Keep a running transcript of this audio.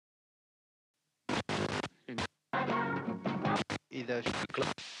إذا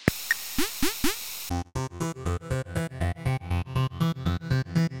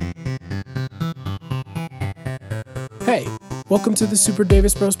Hey, welcome to the Super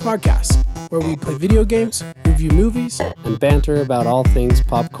Davis Bros podcast, where we play video games, review movies, and banter about all things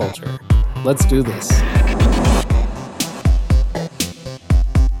pop culture. Let's do this.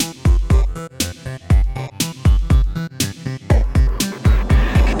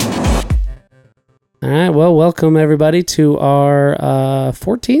 All right, well, welcome everybody to our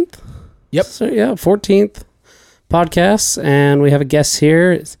 14th? Yep. So, yeah, 14th podcast, and we have a guest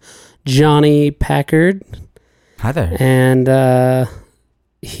here. It's Johnny Packard. Hi there. And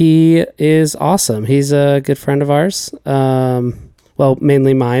he is awesome. He's a good friend of ours. Well,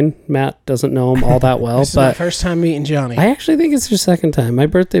 mainly mine. Matt doesn't know him all that well. This is my first time meeting Johnny. I actually think it's your second time. My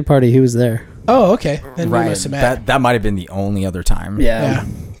birthday party, he was there. Oh, okay. Then we Right. must have met. That might have been the only other time. Yeah.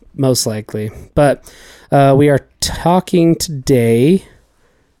 Most likely. But we are talking today.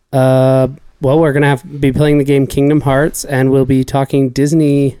 Well, we're going to be playing the game Kingdom Hearts, and we'll be talking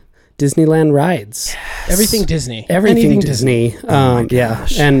Disneyland rides. Everything Disney. Everything Anything Disney. my Yeah.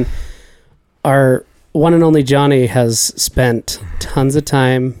 gosh. And our one and only Johnny has spent tons of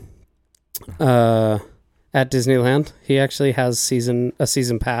time at Disneyland. He actually has a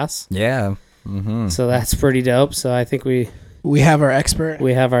season pass. Yeah. Mm-hmm. So that's pretty dope. So I think we have our expert.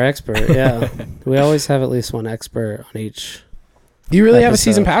 have our expert. Yeah. We always have at least one expert on each. Do you really have a episode.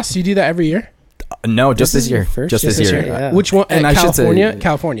 season pass? Do you do that every year? No, just This this is your year. first Just year? this year. Yeah. Which one? And I should say- California?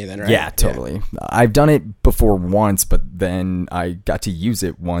 California then, right? Yeah, totally. I've done it before once, but then I got to use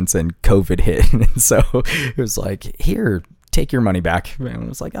it once and COVID hit. And so it was like, here, take your money back. And I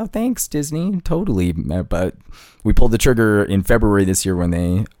was like, oh, thanks, Disney. Totally. But we pulled the trigger in February this year when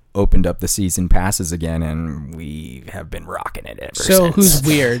they opened up the season passes again, and we have been rocking it ever So since. who's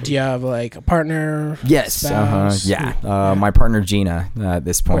weird? Do you have like a partner? Yes. spouse? Yeah. My partner, Gina, at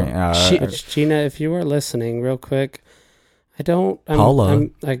this point. Gina, if you are listening, real quick, Holla.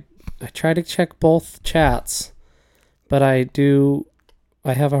 I try to check both chats, but I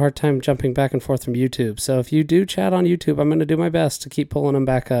have a hard time jumping back and forth from YouTube. So if you do chat on YouTube, I'm going to do my best to keep pulling them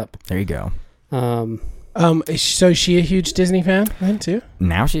back up. There you go. So is she a huge Disney fan then too?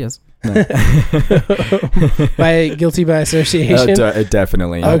 Now she is. Guilty by association?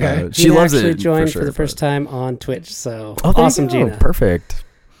 Definitely. Okay. She Gina loves actually it. joined for, for the first time on Twitch. So Oh, there awesome, you go. Gina. Perfect.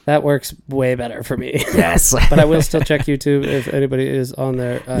 That works way better for me. Yes. But I will still check YouTube if anybody is on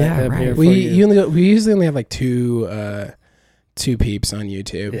there. Yeah, I'm right. here for We you. usually only have like two peeps on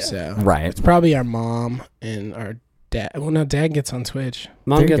YouTube. Yeah. So Right. it's probably our mom and our dad. Well, no, dad gets on Twitch.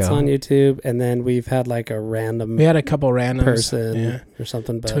 Mom There you gets go. on YouTube, and then we've had like a random We had a couple randoms. person Yeah. or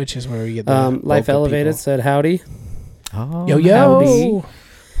something. But Twitch is where we get the Life vocal Elevated people. said howdy, Oh, Yo yo. Howdy.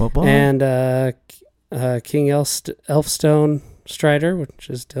 Well, and King Elfstone Strider, which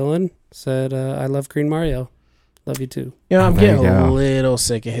is Dylan, said I love Green Mario. Love you too. You know, I'm there getting you a go. little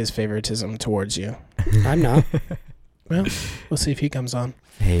sick of his favoritism towards you. I'm not. Well, we'll see if he comes on.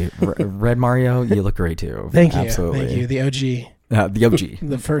 hey, Red Mario, you look great too. Thank you. Absolutely. Thank you. The OG. The OG.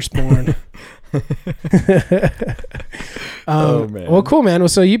 The firstborn. Oh, man. Well, cool, man. Well,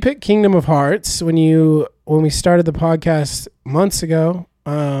 so you picked Kingdom of Hearts when we started the podcast months ago,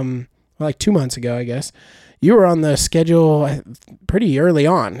 like 2 months ago, I guess. You were on the schedule pretty early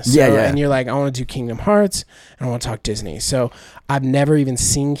on. So, Yeah. And you're like, I want to do Kingdom Hearts and I want to talk Disney. So I've never even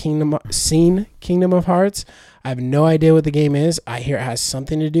seen Kingdom of Hearts. I have no idea what the game is. I hear it has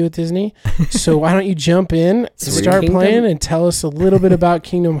something to do with Disney. So why don't you jump in, Sweet. start Kingdom? playing, and tell us a little bit about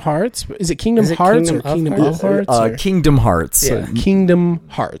Kingdom Hearts? Is it Kingdom Is it Hearts Kingdom or of Kingdom Hearts? of Hearts? or? Kingdom Hearts. Yeah. Kingdom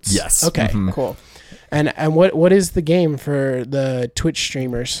Hearts. Yes. Okay, Mhm. cool. And what is the game for the Twitch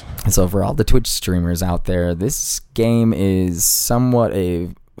streamers? So for all the Twitch streamers out there, this game is somewhat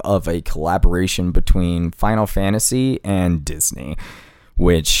of a collaboration between Final Fantasy and Disney,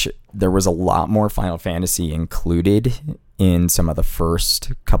 which there was a lot more Final Fantasy included in some of the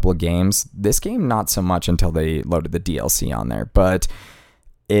first couple of games. This game, not so much until they loaded the DLC on there, but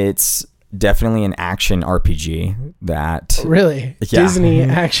it's definitely an action RPG that... Really? Yeah. Disney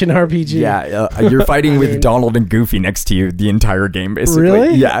action RPG? Yeah, you're fighting with Donald and Goofy next to you the entire game, basically.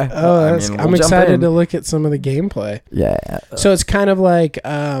 Really? Yeah. Oh, I that's, mean, I'm we'll jump excited in. to look at some of the gameplay. Yeah. So it's kind of like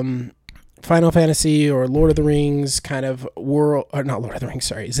Final Fantasy or Lord of the Rings kind of world, or not Lord of the Rings,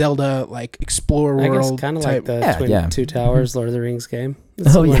 sorry, Zelda, like Explore I World guess kind of type. like the Yeah. Two Towers Lord of the Rings game. It's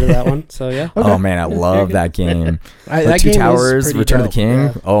Oh, similar to yeah. that one. So yeah. Okay. Oh man, I love that game. That Two game is Towers, pretty Return of dope. the King.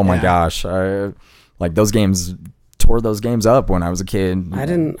 Yeah. Oh my Yeah. gosh, like those games tore those games up when I was a kid. I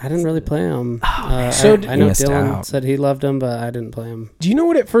didn't really play them. So I know missed Dylan out. said he loved them, but I didn't play them. Do you know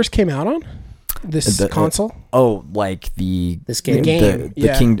what it first came out on? This console? Like this game.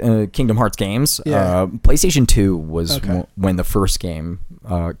 Kingdom Hearts games. Yeah. PlayStation 2 was when the first game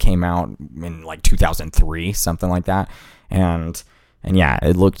came out in like 2003, something like that. And yeah,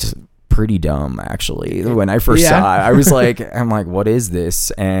 it looked pretty dumb actually. When I first saw it, I was like, what is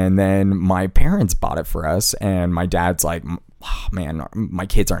this? And then my parents bought it for us, and my dad's like, oh, man, my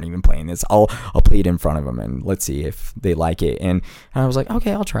kids aren't even playing this. I'll play it in front of them and let's see if they like it. And I was like,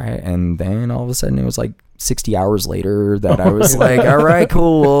 okay, I'll try it. And then all of a sudden it was like 60 hours later that I was like, all right,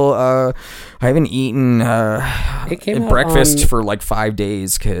 cool. I haven't eaten breakfast for like 5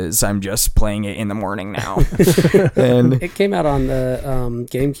 days because I'm just playing it in the morning now. And it came out on the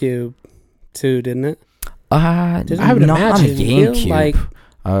GameCube too, didn't it? I would not imagine. on the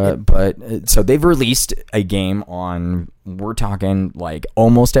GameCube. But so they've released a game on, we're talking like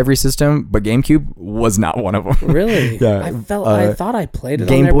almost every system, but GameCube was not one of them. Really? Yeah. I thought I played it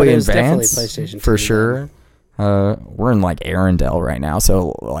Game on there, Boy but it was Advance, definitely PlayStation 2 for sure. We're in like Arendelle right now,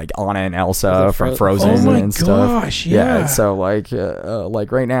 so like Anna and Elsa from Frozen and stuff. Gosh, yeah. So like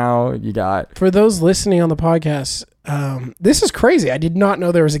right now you got, for those listening on the podcast, this is crazy. I did not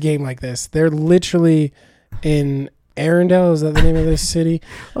know there was a game like this. They're literally in Arendelle, is that the name of this city?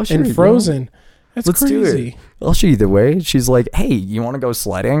 And Frozen. That's Let's crazy. do it. I'll show you the way. She's like, hey, you want to go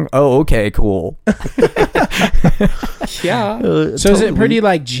sledding? Oh, okay, cool. Yeah. So is it pretty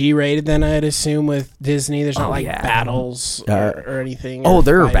like G-rated then, I'd assume, with Disney? There's not battles or anything? Oh,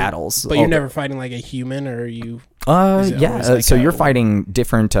 there are fighting, battles. But you're never fighting like a human, or are you? So you're fighting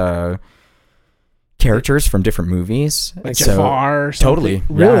different characters from different movies. Like Jafar or something? Totally.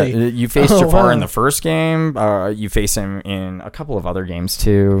 Really? Yeah. You faced Jafar in the first game. You face him in a couple of other games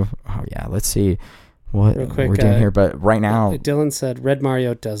too. Oh, yeah. Let's see what real quick, we're doing here. But right now, Dylan said Red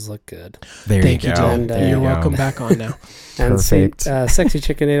Mario does look good. Thank you, Dylan. And, you're welcome back on now. And Perfect. Sexy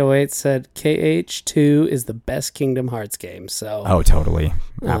Chicken 808 said KH2 is the best Kingdom Hearts game. So totally.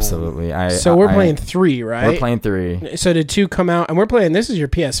 Absolutely. So we're playing 3, right? We're playing 3. So did 2 come out? And we're playing, this is your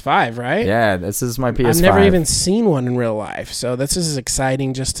PS5, right? Yeah, this is my PS5. I've never even seen one in real life. So this is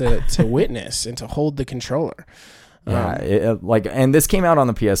exciting just to witness and to hold the controller. Yeah, and this came out on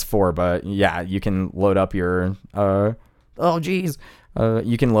the PS4, but yeah, you can load up your you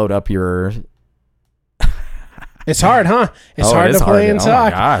can load up your. It's hard, huh? It's hard to play and talk. Oh my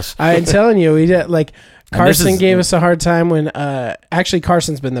gosh! I'm telling you, we did like. Carson gave us a hard time when actually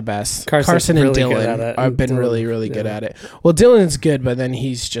Carson's been the best. Carson and really Dylan have been really good at it. Well, Dylan's good, but then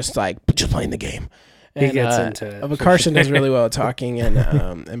he's just like just playing the game. And, he gets into it. But Carson does really well at talking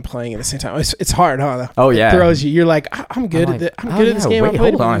and playing at the same time. It's hard, huh? Oh yeah, it throws you. You're like, I'm good at this. I'm good at this game. I've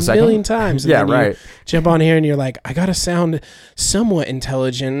played it a million times. And yeah, right. Jump on here and you're like, I gotta sound somewhat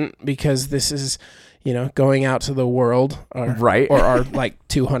intelligent because this is, going out to the world, or our like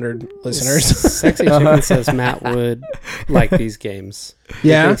 200 listeners. Sexy Chicken says Matt would like these games.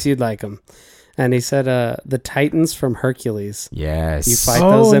 Yeah, he thinks you'd like them. And he said, the Titans from Hercules. Yes. You fight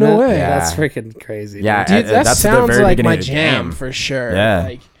those in it? Way. Yeah. That's freaking crazy. Yeah, dude, that sounds like my jam for sure. Yeah.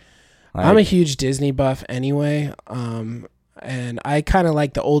 Like, I'm a huge Disney buff anyway. And I kind of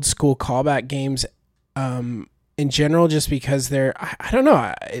like the old school callback games in general just because they're, I don't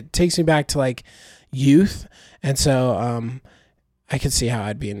know, it takes me back to like youth. And so I could see how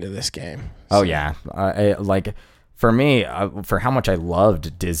I'd be into this game. Oh, yeah. For me, for how much I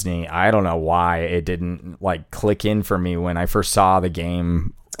loved Disney, I don't know why it didn't like click in for me when I first saw the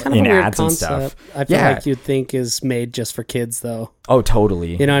game kind of in a weird ads concept. and stuff. I feel like you'd think is made just for kids, though. Oh,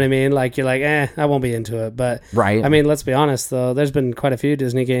 totally. You know what I mean? Like you're like, I won't be into it. But right. I mean, let's be honest though. There's been quite a few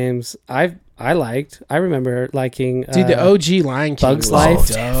Disney games I liked. I remember liking. Dude, the OG Lion King Bugs Life.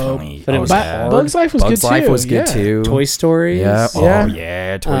 Definitely. But it was Bugs Life was Bugs good Life too. was good too. Toy Story. Yeah. Yeah. Oh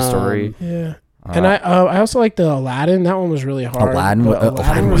yeah. Toy Story. Yeah. And I also like the Aladdin. That one was really hard. Aladdin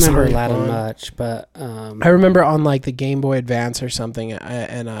I don't was remember really Aladdin fun. much, but I remember on like the Game Boy Advance or something,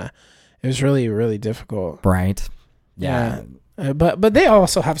 and it was really, really difficult. Right. Yeah. But they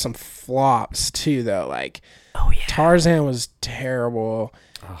also have some flops too, though. Like, Tarzan was terrible,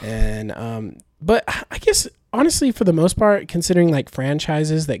 and but I guess honestly, for the most part, considering like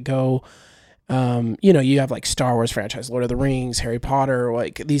franchises that go. You have like Star Wars franchise, Lord of the Rings, Harry Potter,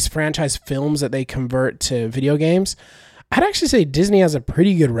 like these franchise films that they convert to video games. I'd actually say Disney has a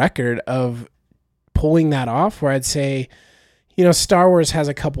pretty good record of pulling that off, where I'd say, Star Wars has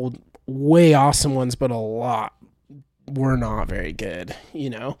a couple way awesome ones, but a lot were not very good,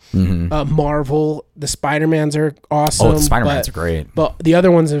 Marvel, the Spider-Mans are awesome. Oh, the Spider-Mans are great. But the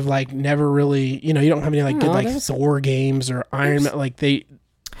other ones have like never really, you don't have any like good like Thor games or Iron Man, like they...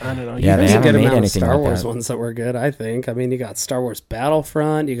 I don't know. Yeah, they haven't made anything Star like Wars that. ones that were good, I think. I mean, you got Star Wars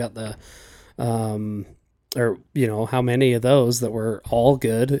Battlefront. You got the or how many of those that were all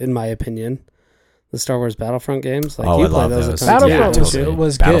good in my opinion. The Star Wars Battlefront games, like you play those. Battlefront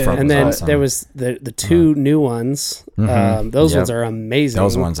was good, and then awesome. There was the two new ones. Those ones are amazing.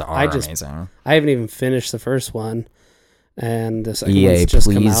 Those ones are amazing. I haven't even finished the first one, and the second EA, one's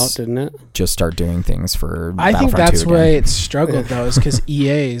just come out, didn't it? Just start doing things for. I think that's why it struggled though, is because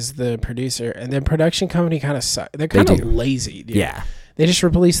EA is the producer, and the production company kind of suck. They're kind of lazy, dude. Yeah. They just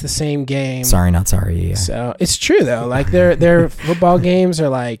release the same game. Sorry, not sorry. Yeah. So it's true though. Like their football games are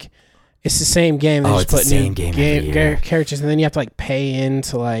like. It's the same game. They just put new characters, and then you have to like pay in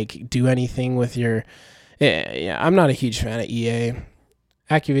to like do anything with your. Yeah, I'm not a huge fan of EA.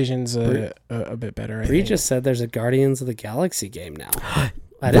 Activision's a bit better. Bree just said there's a Guardians of the Galaxy game now.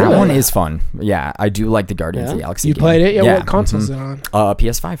 That one is fun. Yeah, I do like the Guardians of the Galaxy. You game. Played it? Yeah. What console is it on?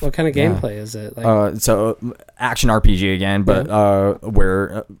 PS5. What kind of gameplay is it? Like? So action RPG again, but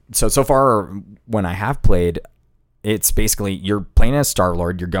so far when I have played. It's basically you're playing as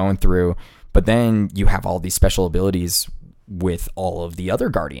Star-Lord, you're going through, but then you have all these special abilities with all of the other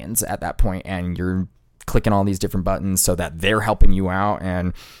Guardians at that point, and you're clicking all these different buttons so that they're helping you out,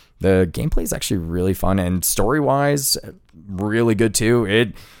 and the gameplay is actually really fun, and story-wise, really good too.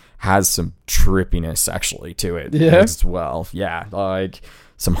 It has some trippiness actually to it as well. Yeah, like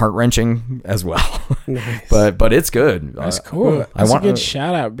some heart-wrenching as well. Nice. but it's good. That's cool. That's a good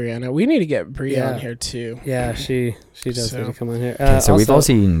shout out, Brianna. We need to get Bri on here too. Yeah, she does need to come on here. So we've all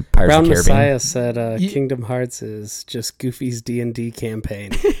seen Pirates of the Caribbean. Messiah said Kingdom Hearts is just Goofy's D&D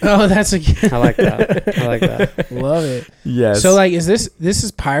campaign. Oh, that's I like that. Love it. Yes. So like, is this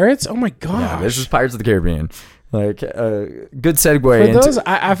is Pirates? Oh my gosh. Yeah, this is Pirates of the Caribbean. Like good segue. For those,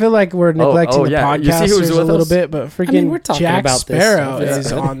 I feel like we're neglecting the podcasters a little bit, but freaking we're talking Jack about Sparrow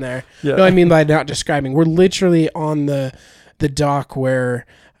is on there. No, I mean by not describing. We're literally on the dock where,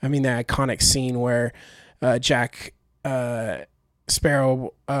 the iconic scene where Jack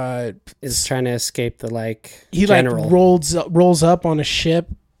Sparrow is trying to escape the he general. rolls up on a ship.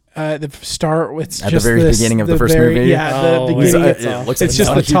 The start with at the very beginning of the first movie. Yeah, the beginning. It's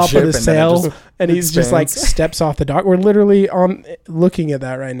just the top of the sail, and he's just steps off the dock. We're literally looking at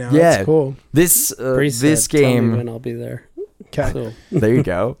that right now. Yeah, that's cool. This game, when I'll be there. Okay, so. There you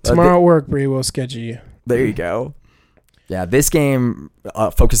go. Tomorrow at work, Bree, we'll schedule you. There you go. Yeah, this game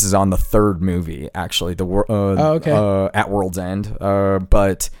focuses on the third movie, actually. At World's End,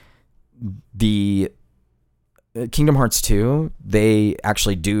 but the. Kingdom Hearts 2, they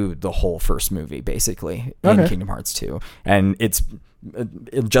actually do the whole first movie basically in Kingdom Hearts 2, and it's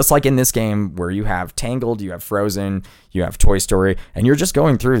just like in this game where you have Tangled, you have Frozen, you have Toy Story, and you're just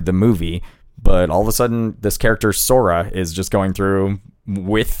going through the movie, but all of a sudden this character Sora is just going through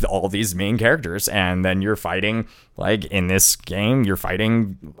with all these main characters, and then you're fighting, like in this game you're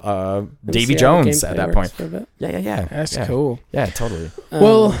fighting Davy Jones at that point. Yeah. That's cool. Yeah, totally.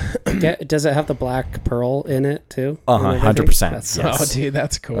 Well, does it have the Black Pearl in it too? 100%. Yes. Oh, dude,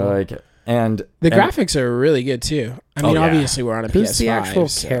 that's cool. And the graphics are really good too. Obviously we're on a PS5. Who's the actual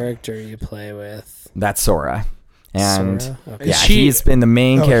character you play with? That's Sora. And okay. He's been the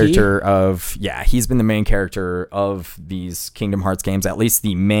main character of these Kingdom Hearts games, at least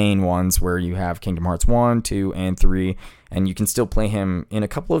the main ones where you have Kingdom Hearts 1, 2, and 3, and you can still play him in a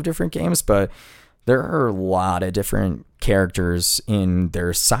couple of different games, but there are a lot of different characters in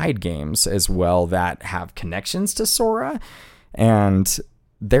their side games as well that have connections to Sora, and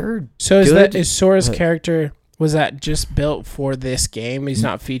they're is Sora's character... Was that just built for this game? He's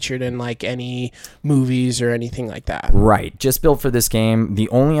not featured in any movies or anything like that. Right, just built for this game. The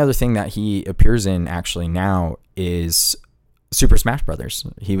only other thing that he appears in actually now is Super Smash Brothers.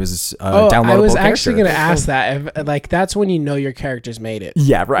 He was downloadable. I was actually going to ask that. If, that's when you know your character's made it.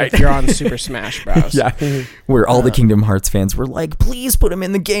 Yeah, right. If you're on Super Smash Bros. Yeah, where all the Kingdom Hearts fans were like, "Please put him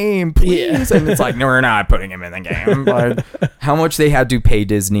in the game, please." Yeah. And it's like, no, we're not putting him in the game. But how much they had to pay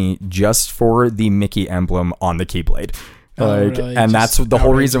Disney just for the Mickey emblem on the Keyblade. Really? And that's the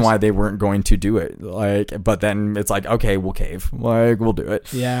whole reason why they weren't going to do it. But then it's like, okay, we'll cave. We'll do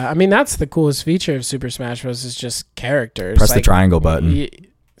it. Yeah, that's the coolest feature of Super Smash Bros. Is just characters. Press the triangle button.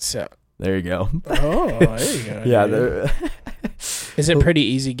 So there you go. Oh, there you go. Yeah. Is it pretty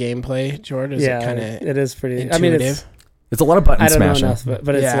easy gameplay, Jordan? It is pretty intuitive. It's a lot of button smashing. I don't know enough,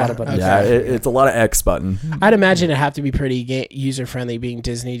 but it's a lot of buttons. Yeah, it's a lot of X button. I'd imagine it'd have to be pretty user-friendly being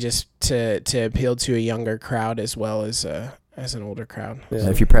Disney just to appeal to a younger crowd as well as an older crowd. Yeah.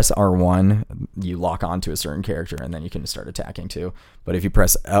 If you press R1, you lock onto a certain character and then you can start attacking too. But if you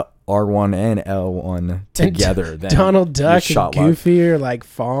press R1 and L1 together, then Donald Duck and Goofy are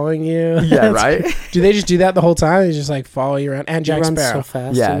following you. Yeah, right? Do they just do that the whole time? They just follow you around? And Jack Sparrow. So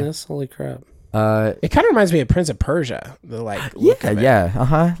fast in this. Holy crap. It kind of reminds me of Prince of Persia. The like, look of it.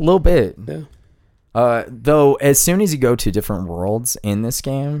 A little bit. Yeah. Though, as soon as you go to different worlds in this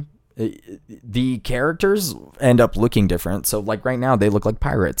game, the characters end up looking different. So, like right now, they look like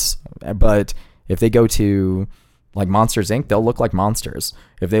pirates, but if they go to like Monsters Inc., they'll look like monsters.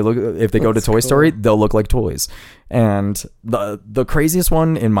 If they go to Toy Story, they'll look like toys. And the craziest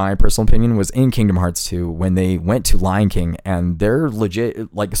one, in my personal opinion, was in Kingdom Hearts 2 when they went to Lion King, and they're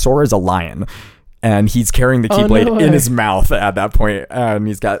legit like Sora's a lion. And he's carrying the Keyblade in his mouth at that point. And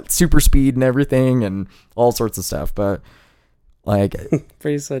he's got super speed and everything and all sorts of stuff. But like,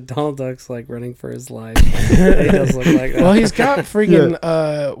 Brady said Donald Duck's like running for his life. He does look like that. Well, he's got freaking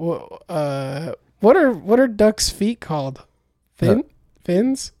what are ducks' feet called?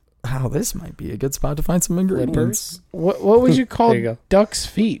 Fins? oh, this might be a good spot to find some ingredients. What would you call you go. duck's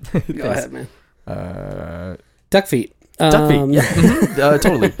feet? Go ahead, man. Duck feet. Duck feet. Yeah,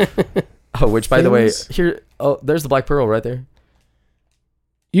 totally. Oh, which by the way, here, there's the Black Pearl right there.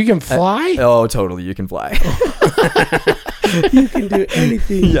 You can fly? Oh, totally. You can fly. You can do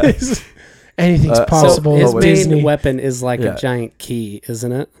anything. Yes. Anything's possible. So his Disney. main weapon is like a giant key,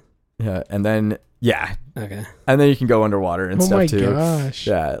 isn't it? Yeah, and then Okay. And then you can go underwater and stuff too. Oh my gosh.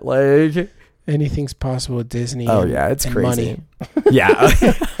 Yeah, like anything's possible with Disney. Oh yeah, it's and crazy. Money. Yeah,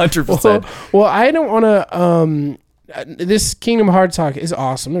 100%. Well, I don't want to. This Kingdom Hearts talk is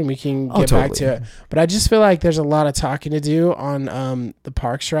awesome, and we can get back to it. But I just feel like there's a lot of talking to do on the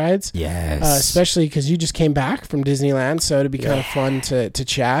parks rides. Yes, especially because you just came back from Disneyland, so it'd be kind of fun to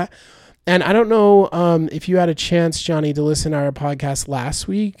chat. And I don't know if you had a chance, Johnny, to listen to our podcast last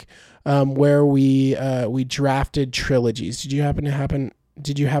week, where we drafted trilogies. Did you happen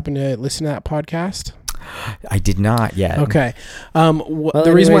to listen to that podcast? Mm-hmm. I did not yet. Okay.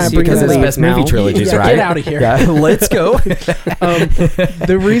 The reason why I bring because it's best movie trilogies, right? Get out of here. Yeah, let's go.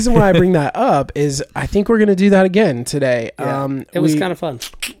 The reason why I bring that up is I think we're going to do that again today. Yeah. It was kind of fun.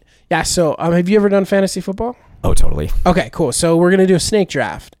 Yeah. So have you ever done fantasy football? Oh, totally. Okay, cool. So we're going to do a snake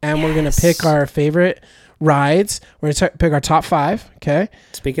draft, and we're going to pick our favorite rides. We're going to pick our top 5. Okay.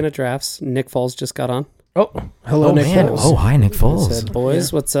 Speaking of drafts, Nick Foles just got on. Oh, hello, Nick man. Foles. Oh, hi, Nick Foles. Said,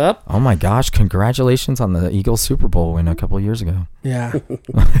 boys, what's up? Oh my gosh! Congratulations on the Eagles Super Bowl win a couple of years ago. Yeah.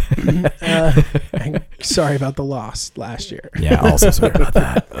 Sorry about the loss last year. Yeah, also sorry about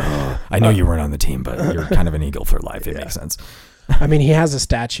that. I know you weren't on the team, but you're kind of an Eagle for life. It makes sense. I mean, he has a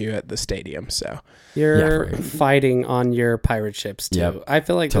statue at the stadium, so. You're fighting on your pirate ships, too. Yep, I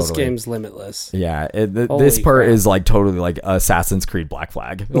feel like this totally. game's limitless. Yeah, this part is like totally like Assassin's Creed Black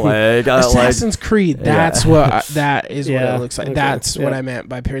Flag. Like Assassin's Creed, that's that is what it looks like. Okay. That's what I meant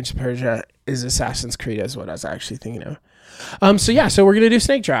by Prince of Persia is Assassin's Creed is what I was actually thinking of. So we're going to do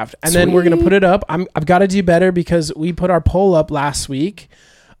Snake Draft, and then we're going to put it up. I've got to do better because we put our poll up last week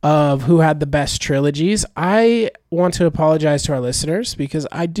of who had the best trilogies. I want to apologize to our listeners because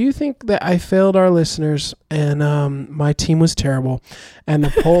I do think that I failed our listeners and my team was terrible, and the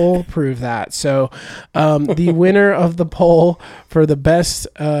poll proved that. So the winner of the poll for the best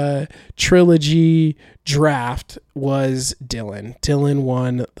trilogy draft was Dylan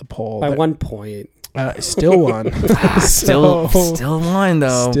won the poll By 1 point. Still won. still won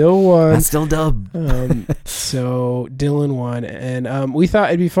though. Still won. That's still dub. So Dylan won, and we thought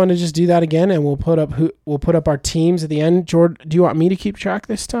it'd be fun to just do that again, and we'll put up our teams at the end. Jordan, do you want me to keep track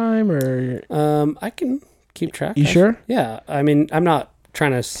this time, or I can keep track. You sure? Yeah. I mean, I'm not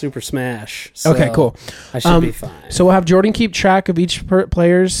trying to super smash. So okay, cool. I should be fine. So we'll have Jordan keep track of each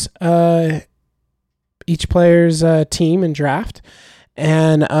player's team and draft,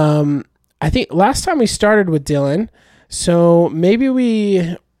 and I think last time we started with Dylan, so maybe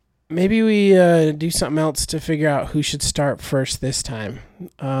we do something else to figure out who should start first this time.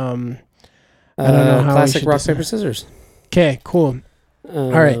 I don't know how classic rock paper scissors. Okay, cool.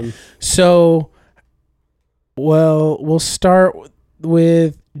 All right, so we'll start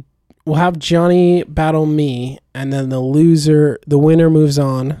with we'll have Johnny battle me, and then the winner moves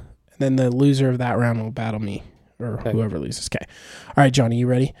on, and then the loser of that round will battle me. Or whoever loses. Okay. All right, Johnny, you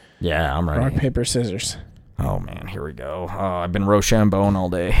ready? Yeah, I'm ready. Rock, paper, scissors. Oh, man, here we go. I've been Rochambeau all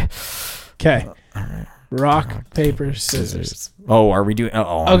day. Okay. Rock, paper, scissors. Oh, are we doing...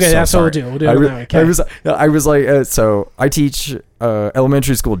 Oh, I'm okay, so that's sorry. what we'll do. We'll do it that way. Okay. I was like... so I teach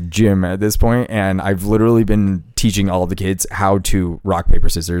elementary school gym at this point, and I've literally been teaching all the kids how to rock, paper,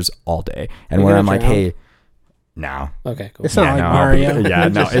 scissors all day. And when I'm like, hey... No. Okay, cool. It's not Yeah, like no. Mario. Yeah,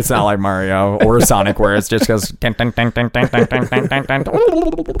 no, it's not like Mario or Sonic where it's just goes.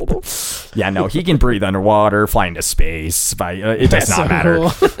 Yeah, no, he can breathe underwater, fly into space. It does That's not so matter.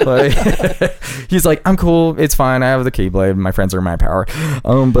 cool. Like, he's like, I'm cool. It's fine. I have the Keyblade. My friends are my power.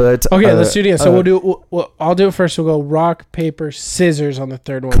 But Okay, let's do it again. So we'll do. I'll do it first. We'll go rock, paper, scissors on the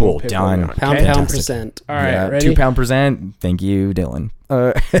third one. Cool, We'll pick done. one. Okay? Pound Fantastic. percent. All right, yeah, ready? £2 Thank you, Dylan.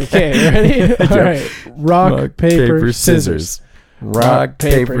 Okay, ready? All right. Rock, paper, scissors. Rock,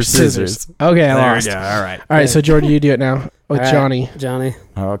 paper, scissors. Okay, I There we lost. go. All right. All right, so Jordan, you do it now with All right, Johnny. Johnny.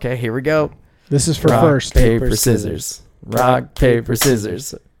 Okay, here we go. This is for Rock, first. paper, scissors. Rock, paper,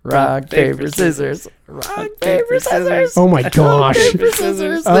 scissors. Rock, paper, scissors. Rock, paper, scissors. Oh my gosh. Paper,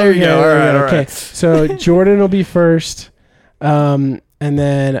 scissors. Oh, There you go. All right, all okay. right. So Jordan will be first, and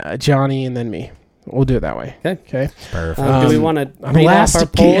then Johnny, and then me. We'll do it that way. Okay. Perfect. Do we Um, want to I'm read last off our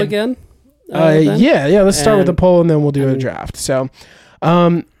poll again. again? Then? Yeah. Let's start with the And- poll, and then we'll do a and- draft. So,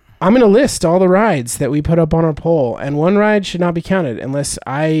 I'm going to list all the rides that we put up on our poll, and one ride should not be counted unless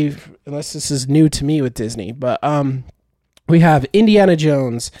this is new to me with Disney. But we have Indiana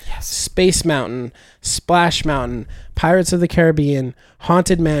Jones, Space Mountain, Splash Mountain, Pirates of the Caribbean,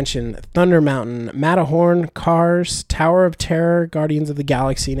 Haunted Mansion, Thunder Mountain, Matterhorn, Cars, Tower of Terror, Guardians of the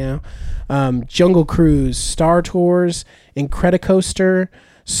Galaxy now, Jungle Cruise, Star Tours, Incredicoaster,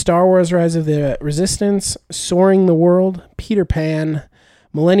 Star Wars Rise of the Resistance, Soaring the World, Peter Pan,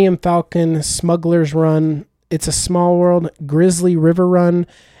 Millennium Falcon, Smuggler's Run, It's a Small World, Grizzly River Run,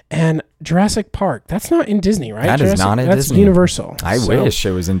 and Jurassic Park. That's not in Disney, right? That is not in That's Disney. Universal. I So, wish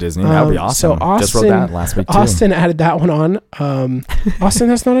it was in Disney. That would be awesome. So Just wrote that last week, too. Austin added that one on. Austin,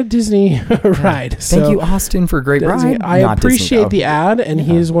 that's not a Disney ride. Thank you, Austin, for a great Disney- ride. I Not Disney, appreciate though. the ad, and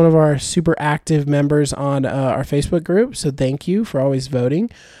he Yeah. is one of our super active members on our Facebook group. So thank you for always voting.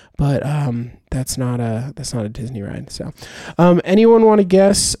 But that's not a Disney ride. So, anyone want to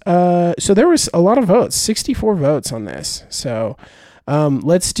guess? So there was a lot of votes, 64 votes on this. So,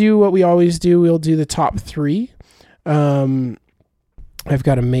 let's do what we always do. We'll do the top three. I've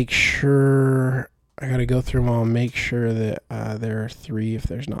got to make sure. I got to go through them all and make sure that there are three. If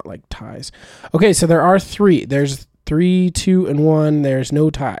there's not like ties. Okay, so there are three. There's 3, 2, and 1. There's no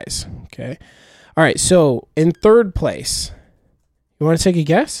ties. Okay. All right. So in third place. You want to take a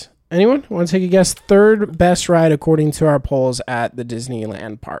guess? Anyone want to take a guess? Third best ride according to our polls at the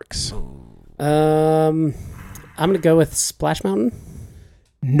Disneyland parks. I'm going to go with Splash Mountain.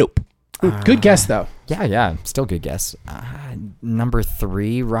 Nope. Good guess though. Yeah. Still good guess. Number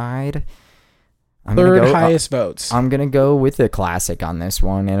 3 ride. Third highest votes. I'm going to go with the classic on this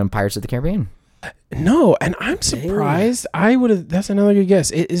one, and Pirates of the Caribbean. No, and I'm surprised. I would have. That's another good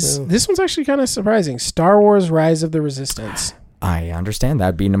guess. It is. Oh. This one's actually kind of surprising. Star Wars: Rise of the Resistance. I understand.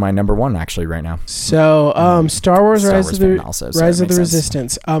 That'd be my number 1 actually right now. So, Star Wars: Star Rise Wars of the fan also, so Rise it of the makes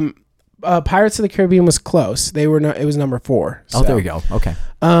sense. Resistance. Pirates of the Caribbean was close. They were. It was number 4. Oh, there we go. Okay.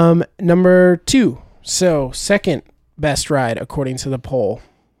 Number 2. So second best ride according to the poll.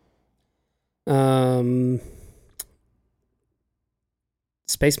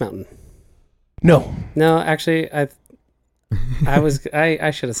 Space Mountain. No. No, actually, I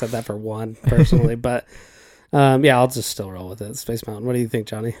should have said that for 1 personally, but yeah, I'll just still roll with it. Space Mountain. What do you think,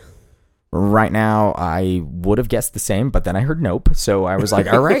 Johnny? Right now, I would have guessed the same, but then I heard nope. So I was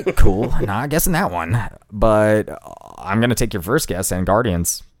like, all right, cool. Not guessing that one. But I'm going to take your first guess and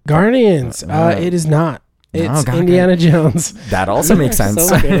Guardians. Guardians. It is not. It's God, Indiana Jones. That also makes sense.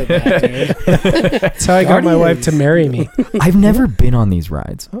 So good at that, dude. That's how I got my wife to marry me. I've never been on these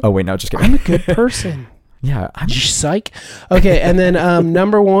rides. Oh, wait, no, just kidding. I'm a good person. Yeah. Psych. Okay, and then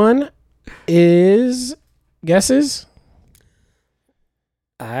number 1 is guesses.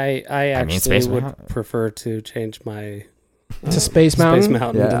 I mean, actually Space would Mountain. prefer to change my To Space Mountain. Space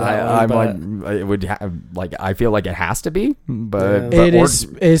Mountain. to that I'm one, like, it would I feel like it has to be, but Yeah. It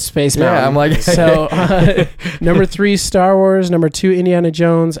is Space Mountain. Yeah, I'm like, so number 3 Star Wars, number 2 Indiana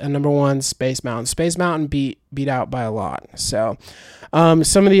Jones, and number 1 Space Mountain. Space Mountain beat out by a lot. So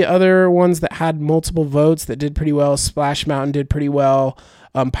some of the other ones that had multiple votes that did pretty well, Splash Mountain did pretty well.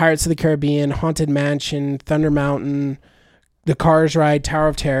 Pirates of the Caribbean, Haunted Mansion, Thunder Mountain, the Cars ride, Tower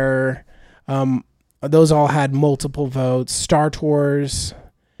of Terror. Those all had multiple votes. Star Tours,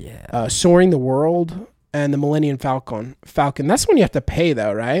 Soaring the World, and the Millennium Falcon. That's one you have to pay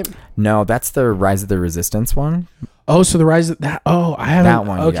though, right? no, that's the Rise of the Resistance one. Oh, so the Rise of that. Oh, I haven't. That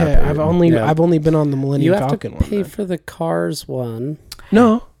one you Okay, gotta pay. I've only been on the Millennium you have Falcon to pay one. for the Cars one.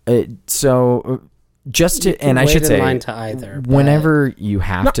 No, Just You to, can and I wait should in say, line to either. but whenever you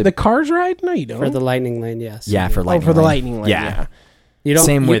have to, the Cars ride. No, you don't. for the Lightning Lane, yes. yeah, for you do. Lightning for the Lane. Lightning Lane. Yeah. Yeah. You don't,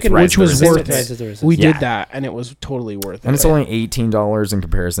 Same you with can, Rise which was same worth with Rise of the it. Resistance. We Yeah. did that, and it was totally worth it. And it's only $18 in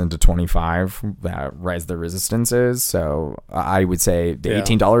comparison to $25 that Rise of the Resistance is. So I would say the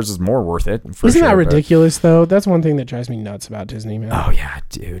 $18 is more worth it. For Isn't sure, that but- ridiculous, though? That's one thing that drives me nuts about Disney, man. Oh yeah,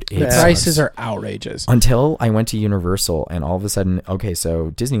 dude. The It prices sucks. are outrageous. Until I went to Universal and all of a sudden, okay,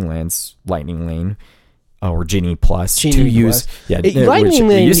 so Disneyland's Lightning Lane or Genie Plus to Genie use. Plus. Yeah, Lightning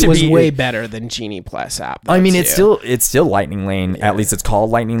Lane used to was be- way better than Genie Plus app. I mean, though, it's still Lightning Lane. Yeah. At least it's called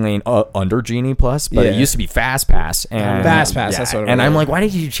Lightning Lane under Genie Plus, but it Yeah. used to be Fast Pass. And Fast Pass, that's what it And I'm was. like, why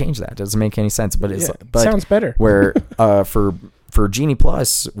did you change that? Doesn't make any sense. But it's Yeah, but sounds better. Where for Genie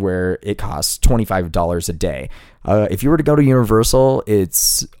Plus, where it costs $25 a day. If you were to go to Universal,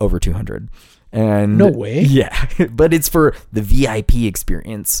 it's over $200. And No way. Yeah, but it's for the VIP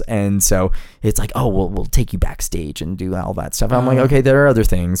experience, and so it's like, oh, we'll take you backstage and do all that stuff. I'm like, okay, there are other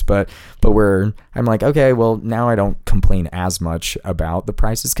things, but where I'm like, okay, well, now I don't complain as much about the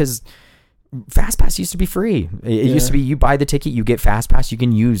prices because Fast Pass used to be free. It used to be you buy the ticket, you get Fast Pass, you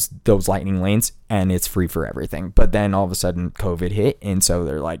can use those Lightning lanes, and it's free for everything. But then all of a sudden, COVID hit, and so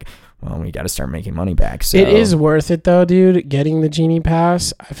they're like, well, we got to start making money back. So It is worth it, though, dude. Getting the Genie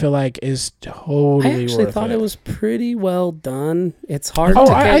Pass, I feel like, is totally I actually worth thought it. it was pretty well done. It's hard Oh,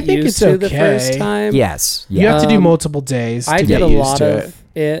 to I get think used it's to the okay. first time. Yes, You have to do Um, multiple days to I get did a used lot to of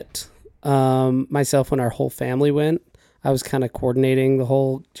it myself when our whole family went. I was kind of coordinating the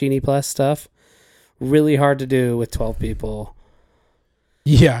whole Genie Plus stuff. Really hard to do with 12 people.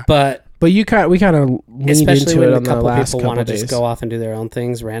 Yeah. But But we kind of leaned especially into when it a on the couple last people couple want to days. just go off and do their own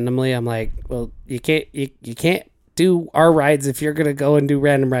things randomly, I'm like, well, you can't do our rides if you're going to go and do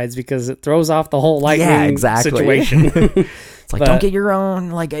random rides because it throws off the whole lightning situation. It's like, But- don't get your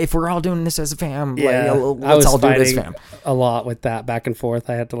own. Like, if we're all doing this as a fam, Yeah, like, I let's was all do this, fighting fam. a lot with that back and forth.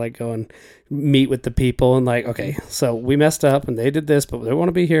 I had to like go and meet with the people and like, okay, so we messed up and they did this, but they want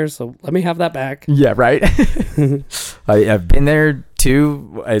to be here, so let me have that back. Yeah, right. I've been there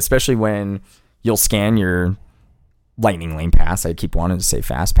too, especially when you'll scan your Lightning Lane pass. I keep wanting to say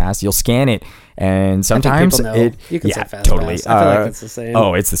Fast Pass. You'll scan it, and sometimes people know. it. You can yeah, say Fast totally. Pass. I feel like it's the same.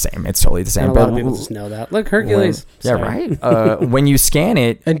 Oh, it's the same. It's totally the same. And a lot of people just know that. Look, Hercules. Yeah, Sorry. right. When you scan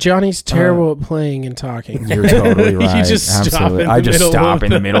it, And Johnny's terrible at playing and talking. you're totally right. You just stop Absolutely. in the I just middle stop of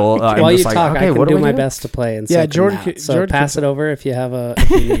in the middle. I'm While you just like, talk, okay, I can what do we my do? best to play. And Yeah, so Jordan Jordan. could- So Jordan pass could- it over if you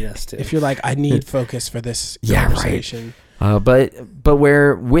need us to. If you're like, I need focus for this Yeah, right. conversation. But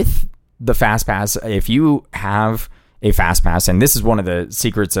where with the Fast Pass, if you have a Fast Pass, and this is one of the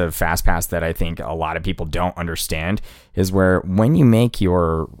secrets of Fast Pass that I think a lot of people don't understand, is where when you make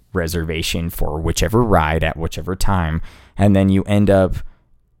your reservation for whichever ride at whichever time, and then you end up,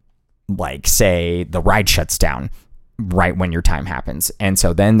 like, say, the ride shuts down right when your time happens. And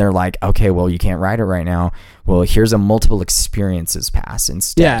so then they're like, okay, well, you can't ride it right now. Well, here's a multiple experiences pass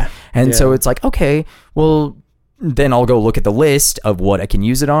instead. Yeah. And so Yeah. it's like, okay, well, then I'll go look at the list of what I can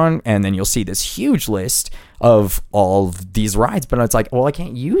use it on, and then you'll see this huge list of all of these rides. But it's like, well, I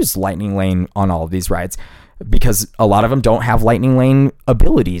can't use Lightning Lane on all of these rides because a lot of them don't have Lightning Lane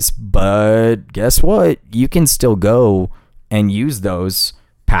abilities. But guess what? You can still go and use those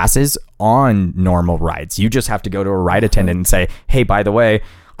passes on normal rides. You just have to go to a ride attendant and say, hey, by the way,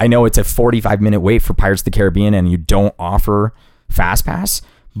 I know it's a 45-minute wait for Pirates of the Caribbean and you don't offer Fast Pass,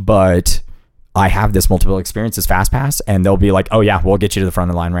 but I have this multiple experiences Fast Pass, and they'll be like, oh yeah, we'll get you to the front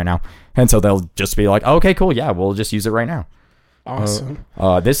of the line right now. And so they'll just be like, okay, cool. Yeah, we'll just use it right now. Awesome.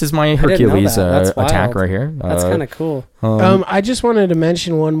 This is my didn't know Hercules that. That's attack wild. right here. That's kind of cool. I just wanted to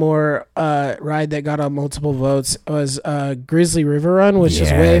mention one more ride that got on multiple votes was Grizzly River Run, which is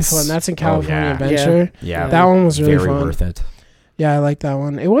way Yes. fun. That's in Oh, California yeah. Adventure. Yeah. That one was really very fun. worth it. Yeah, I like that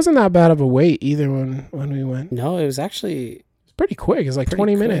one. It wasn't that bad of a wait either when we went. No, it was actually It's pretty quick. It's like pretty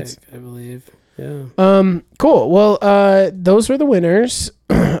 20 quick, minutes. I believe. Yeah. Cool. Well, those were the winners.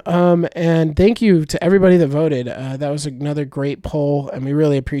 And thank you to everybody that voted. That was another great poll, and we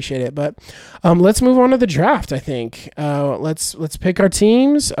really appreciate it. But let's move on to the draft. I think let's pick our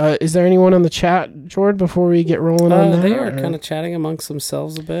teams. Is there anyone on the chat, Jordan, before we get rolling on that? They are or- kind of chatting amongst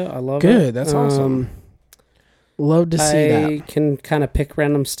themselves a bit. I love it. Good. That's awesome. Love to see I that. can kind of pick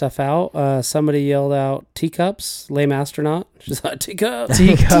random stuff out. Somebody yelled out teacups, lame astronaut. She's like, teacups.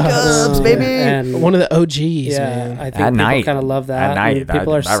 Teacups, baby. And One of the OGs, yeah, man. I think At people night. kind of love that. At night, and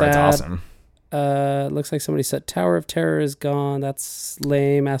people are that ride's sad. awesome. Looks like somebody said Tower of Terror is gone. That's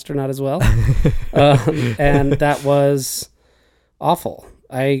lame astronaut as well. And that was awful.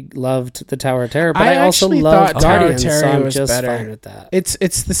 I loved the Tower of Terror, but I I also actually loved thought Tower of Guardians, so Terror I'm was just better. fine with that.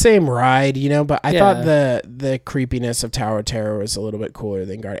 It's the same ride, but I Yeah. thought the creepiness of Tower of Terror was a little bit cooler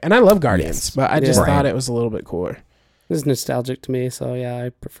than Guardians. And I love Guardians, Yes. but I just Yeah. thought Right. it was a little bit cooler. It's nostalgic to me, so yeah, I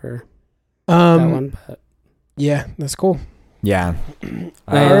prefer that Um, one. But yeah, that's cool. Yeah.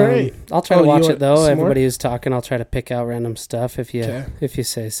 All right. I'll try Oh, to you watch want it though. some more? Everybody who's talking, I'll try to pick out random stuff if you Okay.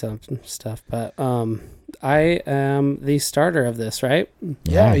 say some stuff. But I am the starter of this, right?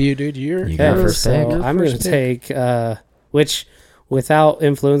 Yeah, you dude. You Okay, got first so pick. I'm going to First pick. take which, without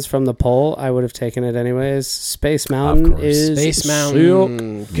influence from the poll, I would have taken it anyways. Space Mountain course. is Space silk.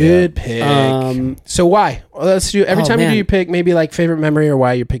 Mountain. Good pick. So why? Well, let's do every Oh, time you man. do your pick, maybe like favorite memory or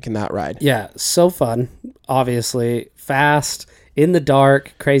why you're picking that ride. Yeah, so fun. Obviously, fast, in the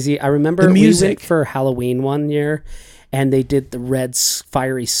dark, crazy. I remember The we music. went for Halloween one year, and they did the red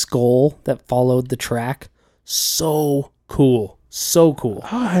fiery skull that followed the track. So cool. So cool.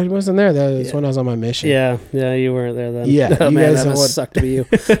 Oh, I wasn't there. That was when I was on my mission. Yeah, you weren't there then. Yeah, oh, you man, guys that are must what- suck to be you.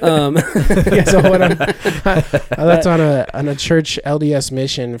 Yeah, so when I left on a church LDS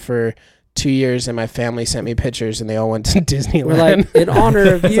mission for 2 years, and my family sent me pictures, and they all went to Disneyland. We're like, in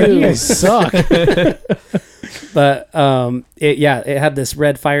honor of It's like, you you. guys suck. But it had this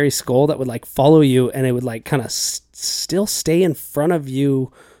red fiery skull that would like follow you, and it would like kind of still stay in front of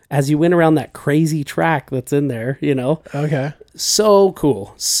you as you went around that crazy track that's in there, you know. Okay. So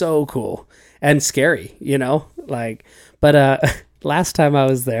cool and scary, you know, like. But last time I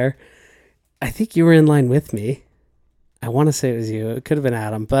was there, I think you were in line with me. I want to say it was you. It could have been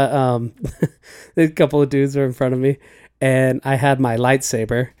Adam, but a couple of dudes were in front of me, and I had my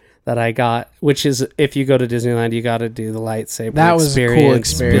lightsaber that I got, which is, if you go to Disneyland, you got to do the lightsaber. That was a cool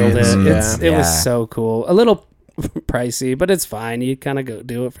experience. Build it. Yeah. It was so cool. A little pricey, but it's fine. You kind of go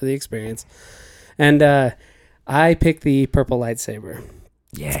do it for the experience. And I picked the purple lightsaber.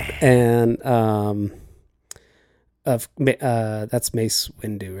 Yeah. And that's Mace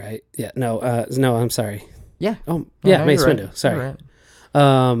Windu, right? Yeah. No, I'm sorry. Yeah. Oh, yeah, no, Mace you're right. Windu. Sorry. You're right.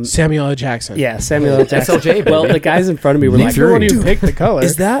 Samuel L. Jackson. Yeah, Samuel L. Jackson. SLJ, baby. Well, the guys in front of me were Nick like, Fury. You picked the color.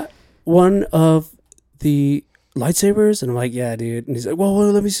 "Is that one of the lightsabers?" And I'm like, "Yeah, dude." And he's like, "Well,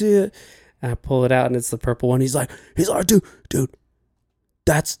 let me see it." And I pull it out, and it's the purple one. He's like, dude,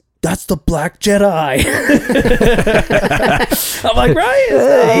 that's the Black Jedi." I'm like,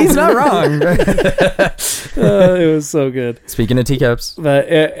 right? He's not wrong. It was so good. Speaking of teacups, But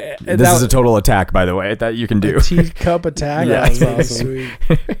this is a total attack, by the way, that you can do. teacup attack. Yeah, That was that was awesome.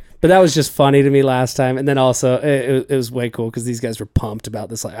 sweet. But that was just funny to me last time. And then also, it was way cool because these guys were pumped about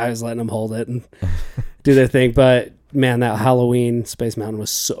this. Like, I was letting them hold it and do their thing. But man, that Halloween Space Mountain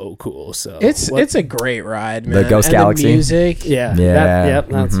was so cool. So It's a great ride, man. The Ghost And Galaxy? The music. yeah, Yeah.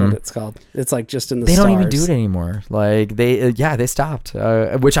 that's Mhm. what it's called. It's like just in the They stars. don't even do it anymore. Like they stopped,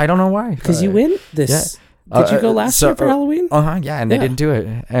 which I don't know why. Because you win this. Yeah. Did you go last year for Halloween? Yeah, and they Yeah. and do it,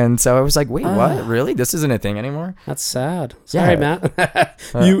 and so I was like, wait, Ah. what? Really? This isn't a thing anymore? That's sad. Sorry, Yeah. Matt.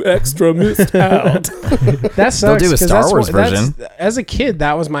 You extra missed out. That sucks. They'll do a 'cause Star that's Wars version. As a kid,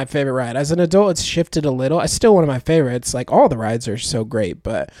 that was my favorite ride. As an adult, it's shifted a little. It's still one of my favorites. Like, all the rides are so great,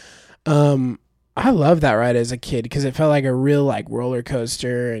 but I love that ride as a kid because it felt like a real like roller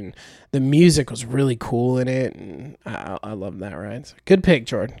coaster, and the music was really cool in it, and I love that ride. So, good pick,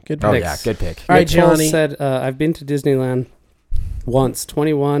 Jordan. Good pick. Oh yeah, good pick. All right, Nick Cole Johnny. said, I've been to Disneyland once,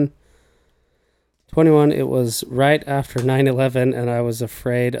 21. It was right after 9/11, and I was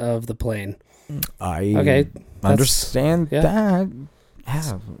afraid of the plane. I Okay, understand yeah. that.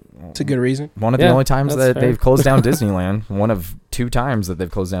 Yeah. It's a good reason. One of Yeah, the only times that's that fair. they've closed down Disneyland, one of 2 times that they've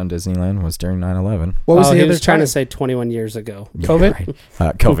closed down Disneyland was during 9/11. What was the he other was trying time? to say 21 years ago. COVID?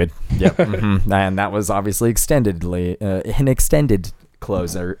 Right. COVID. Yep. And that was obviously an extended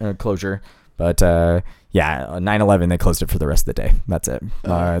closure. But 9/11 they closed it for the rest of the day. That's it. They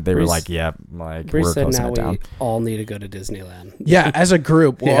were Bruce- like, yeah, like Bruce we're said closing now it down. we all need to go to Disneyland. Yeah, as a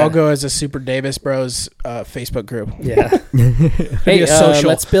group, we'll Yeah. all go as a Super Davis Bros Facebook group. Yeah. Be Hey, a social.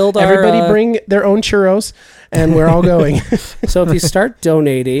 let's build our... Everybody bring their own churros, and we're all going. So if you start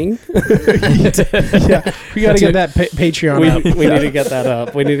donating, Yeah, we got to get that Patreon up. we need to get that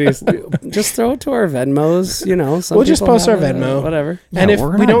up. We need to just throw it to our Venmos, you know. Some We'll just people post our have it, Venmo. whatever. Yeah, And if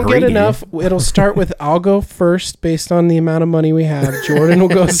we're we not don't get greedy. enough, it'll start with I'll go first based on the amount of money we have. Jordan will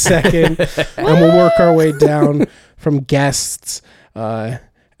go second, and we'll work our way down from guests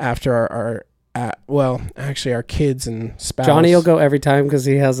after our actually our kids and spouse. Johnny will go every time because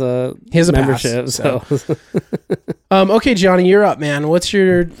he has a membership. pass, So Okay, Johnny, you're up, man. What's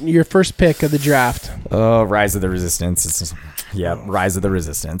your first pick of the draft? Oh, Rise of the Resistance. Rise of the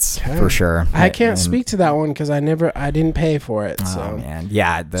Resistance Okay. for sure. I can't And- speak to that one because I didn't pay for it. Oh So, man,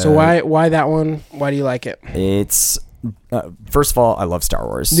 yeah. so why that one? Why do you like it? It's first of all, I love Star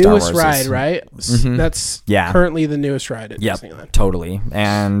Wars. Newest Star Wars ride, is- right? Mhm. That's Yeah. currently the newest ride at Yep. Disneyland. Totally.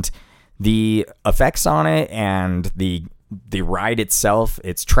 And the effects on it and the ride itself,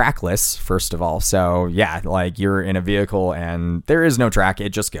 it's trackless, first of all. So yeah, like you're in a vehicle and there is no track, it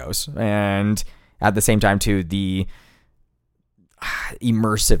just goes. And at the same time too, the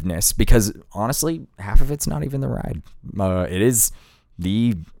immersiveness, because honestly, half of it's not even the ride. It is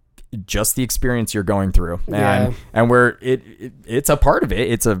just the experience you're going through, and where it's a part of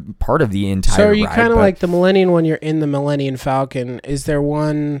it. It's a part of the entire. So are you ride, kind of like the Millennium when you're in the Millennium Falcon? Is there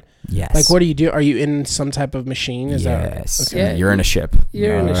one? Yes. Like, what do you do? Are you in some type of machine? Is yes. that okay? Yeah, you're in a ship.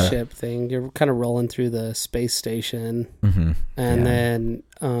 You're in a ship thing. You're kind of rolling through the space station, and then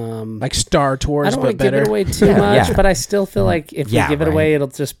like Star Tours, I don't want but to give better. it away too much, but I still feel like if you give it right. away, it'll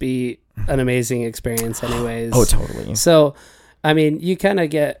just be an amazing experience, anyways. Oh, totally. So, I mean, you kind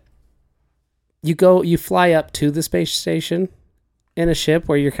of you fly up to the space station in a ship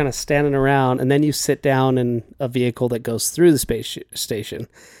where you're kind of standing around, and then you sit down in a vehicle that goes through the space station.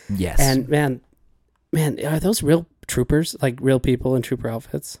 Yes. And man, are those real troopers, like real people in trooper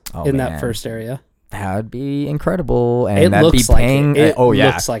outfits in that first area? That'd be incredible. And It that'd looks be paying. like it. It oh yeah.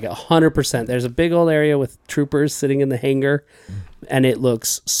 looks like 100%. There's a big old area with troopers sitting in the hangar, and it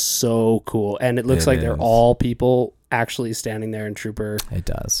looks so cool. And it looks like they're all people actually standing there in trooper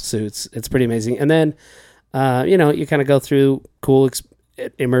suits. It's pretty amazing. And then you kind of go through cool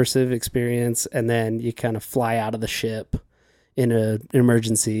immersive experience, and then you kind of fly out of the ship in an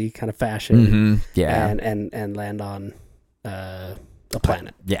emergency kind of fashion, and land on a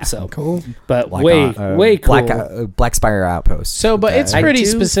planet. Yeah, so cool, but like way cool. Black Spire Outpost. So, but it's pretty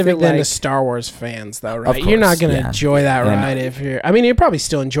specific then to like, Star Wars fans, though, right? Course, you're not going to enjoy that ride if you're. I mean, you probably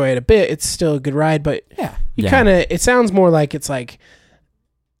still enjoy it a bit. It's still a good ride, but you kind of. It sounds more like it's like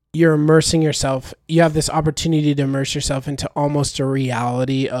you're immersing yourself. You have this opportunity to immerse yourself into almost a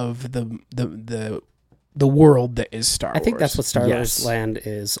reality of the world that is Star Wars. I think that's what Star Wars Land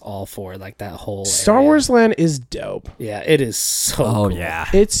is all for, like that whole Star area. Wars Land is dope. Yeah, it is so cool. Yeah.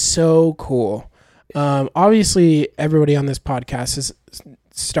 It's so cool. Obviously, everybody on this podcast is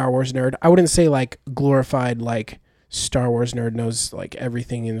Star Wars nerd. I wouldn't say like glorified like Star Wars nerd knows like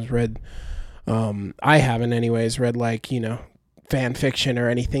everything and has read. I haven't anyways read like, fan fiction or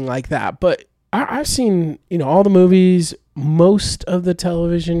anything like that. But I've seen, all the movies, most of the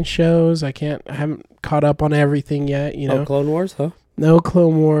television shows. I haven't caught up on everything yet, Oh, Clone Wars, huh? No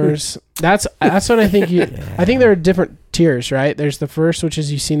Clone Wars. That's what I think. I think there are different tiers, right? There's the first, which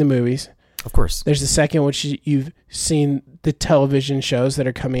is you've seen the movies. Of course. There's the second, which you've seen the television shows that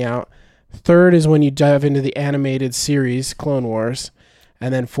are coming out. Third is when you dive into the animated series, Clone Wars.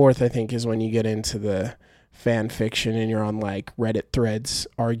 And then fourth, I think, is when you get into the fan fiction and you're on like Reddit threads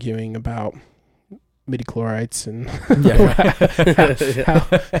arguing about midichlorites and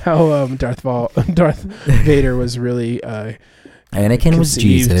how Darth Vader was really Anakin was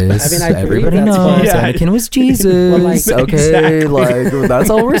conceived. Jesus. I mean, I agree, everybody that's knows fine. Yeah. Anakin was Jesus. Well, like, okay, exactly. like that's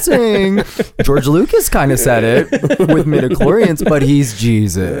all we're saying. George Lucas kind of said it with midichlorians, but he's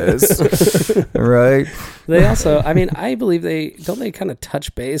Jesus, right? They also, I mean, I believe they kind of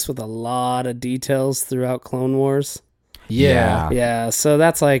touch base with a lot of details throughout Clone Wars. Yeah. So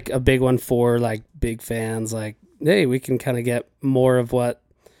that's like a big one for like big fans. Like, hey, we can kind of get more of what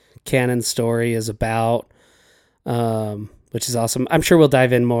canon story is about, which is awesome. I'm sure we'll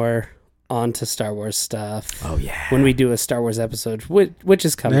dive in more onto Star Wars stuff. Oh yeah. When we do a Star Wars episode, which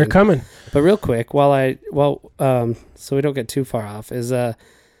is coming. They're coming. But real quick, so we don't get too far off, is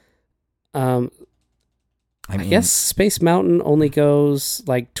I guess Space Mountain only goes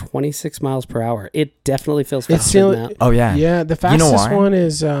like 26 miles per hour. It definitely feels faster than that. Oh yeah. Yeah, the fastest one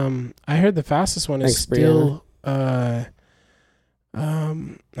is I heard the fastest one is Thanks, still oh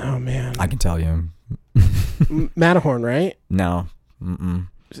man. I can tell you. Matterhorn, right? No. Mm-mm.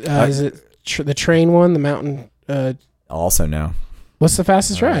 Is it the train one, the mountain Also no. what's the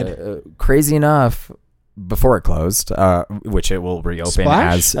fastest ride? Crazy enough, before it closed, which it will reopen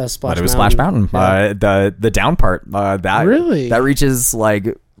Splash? as, Splash but it was Mountain. Splash Mountain. Yeah. The down part, that Really? that reaches like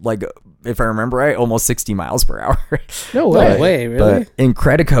if I remember right, almost 60 miles per hour. No No way. way, really? But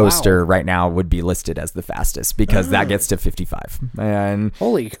Incredicoaster right now would be listed as the fastest because that gets to 55. And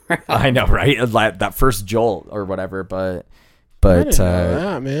Holy crap. I know, right? Like that first jolt or whatever, but I didn't know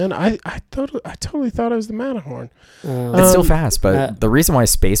that, man. I totally thought it was the Matterhorn. it's still fast. But uh, the reason why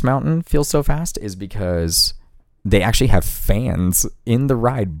Space Mountain feels so fast is because they actually have fans in the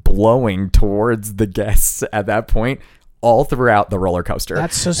ride blowing towards the guests at that point all throughout the roller coaster.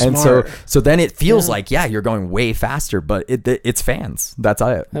 That's so smart. And so then it feels like, you're going way faster, but it's fans. That's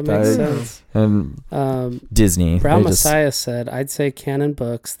it. That makes sense. And Disney. Brown they just- Messiah said, I'd say canon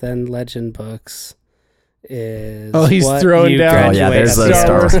books, then legend books, is he's what throwing you down. Oh, yeah, graduate there's at the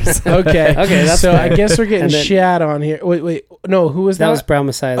Star Wars. Wars. Okay. that's so fair. I guess we're getting And then- Shad on here. Wait. No, who was that? That was Brown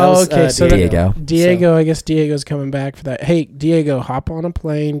Messiah. That Oh, was, okay, so Diego. Diego, I guess Diego's coming back for that. Hey, Diego, hop on a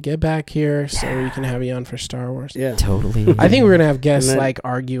plane, get back here so we can have you on for Star Wars. Yeah. Totally. I think we're gonna have guests And then- like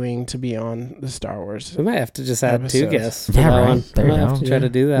arguing to be on the Star Wars. We might have to just add 2 Episodes. guests. For Yeah, that right. one. There we you might have go. to try to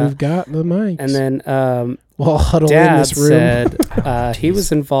do that. We've got the mics. And then we'll all huddle in Dad this room. said he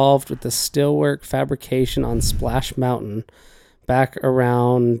was involved with the steelwork fabrication on Splash Mountain back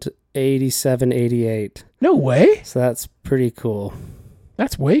around 87, 88. No way. So that's pretty cool.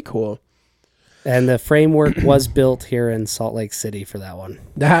 That's way cool. And the framework was built here in Salt Lake City for that one.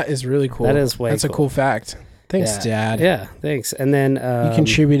 That is really cool. That is way That's cool. a cool fact. Thanks, Yeah. Dad. Yeah, thanks. And then You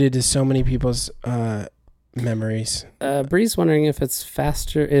contributed to so many people's memories. Bree's wondering if it's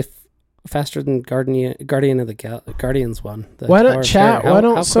faster than Guardian of the Guardians one. The Why Tower don't of chat? Terror. Why How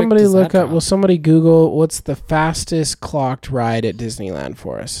don't quick somebody does that look up? drop? Will somebody Google what's the fastest clocked ride at Disneyland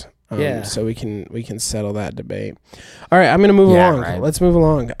for us? Yeah. So we can settle that debate. All right, I'm gonna move Yeah, along. right. Let's move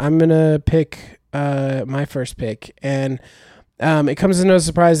along. I'm gonna pick my first pick, and it comes as no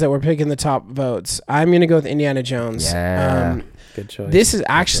surprise that we're picking the top votes. I'm gonna go with Indiana Jones. Yeah. Good choice. This is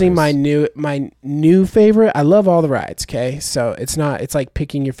actually my new favorite. I love all the rides. Okay, so it's like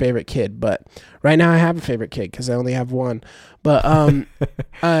picking your favorite kid, but right now I have a favorite kid because I only have one. But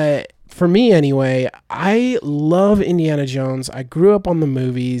for me anyway, I love Indiana Jones. I grew up on the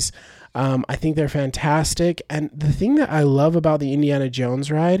movies. I think they're fantastic, and the thing that I love about the Indiana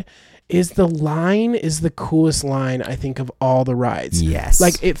Jones ride is the line is the coolest line, I think, of all the rides. Yes.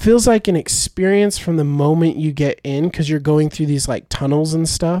 Like, it feels like an experience from the moment you get in because you're going through these, like, tunnels and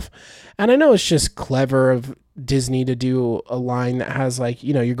stuff. And I know it's just clever of Disney to do a line that has, like,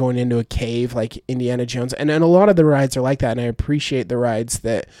 you know, you're going into a cave like Indiana Jones. And a lot of the rides are like that, and I appreciate the rides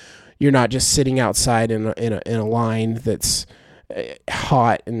that you're not just sitting outside in a line that's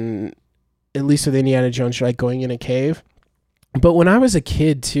hot. And at least with Indiana Jones, you're, like, going in a cave. But when I was a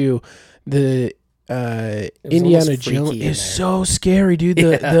kid too, the Indiana almost freaky Jones in is there. so scary, dude.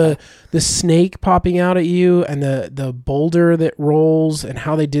 Yeah. The snake popping out at you and the boulder that rolls and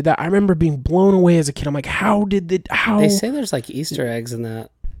how they did that. I remember being blown away as a kid. I'm like, how? They say there's like Easter eggs in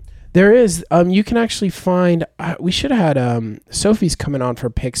that. There is. You can actually find. We should have had Sophie's coming on for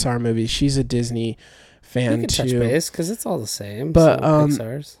Pixar movies. She's a Disney fan You can touch too. base because it's all the same. But, so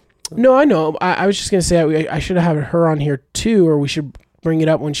Pixar's. No, I know. I was just gonna say I should have her on here too, or we should bring it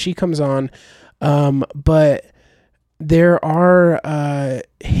up when she comes on. But there are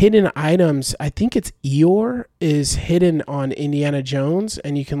hidden items. I think it's Eeyore is hidden on Indiana Jones,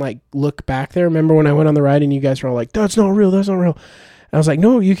 and you can like look back there. Remember when I went on the ride and you guys were all like, "That's not real. That's not real." And I was like,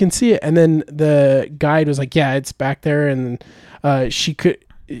 "No, you can see it." And then the guide was like, "Yeah, it's back there." And she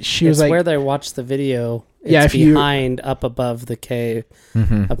was like, where they watched the video. It's Yeah, if you- behind up above the cave,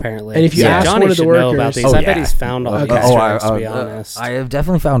 apparently. And if you yeah, ask Johnny one of the should know about workers- these. Oh, I bet yeah. he's found all Okay. the Easter eggs, to be honest. I have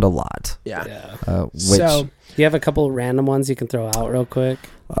definitely found a lot. "Yeah." Yeah. Which, So Do you have a couple random ones you can throw out real quick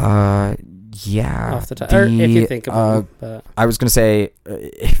yeah. off the top? Or if you think of them. But I was going to say,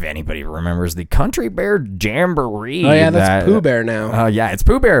 if anybody remembers the Country Bear Jamboree. Oh yeah, that's Pooh Bear now. Yeah, it's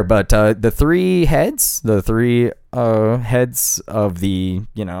Pooh Bear, but the three heads of the,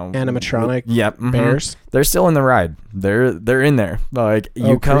 Animatronic yep, bears. they're still in the ride. They're in there. Like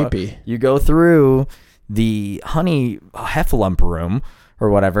Creepy. you go through the honey heffalump room or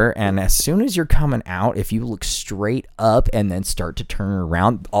whatever, and as soon as you're coming out, if you look straight up and then start to turn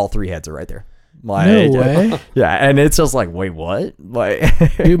around, all three heads are right there. Like, No way. Yeah, and it's just like, wait, what?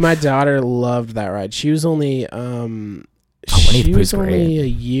 Like, Dude, my daughter loved that ride. She was only Winnie the she was Pooh's great. only a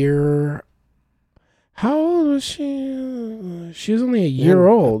year. How old was she? She was only a year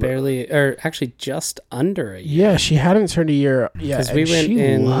old. barely, or actually just under a year. Yeah, she hadn't turned a year. Yeah, 'Cause we and went she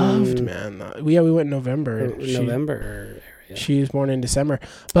in- loved, man. We went in November. November area. She was born in December,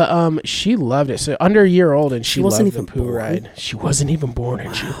 but she loved it. So under a year old, and she wasn't loved even the Pooh born? ride. She wasn't even born,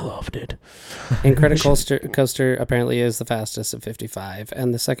 and she loved it. And Credit Coaster apparently is the fastest at 55,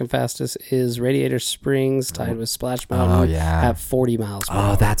 and the second fastest is Radiator Springs, tied with Splash Mountain yeah. at 40 miles per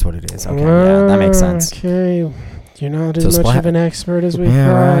hour. oh, that's what it is. Okay, yeah, that makes sense. Okay, you're not So as much Splat- of an expert as we Yeah,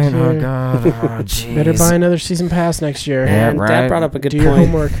 thought. right. Oh, here. God. Oh, jeez. Better buy another season pass next year. Yeah, And right. Dad brought up a good Do your point.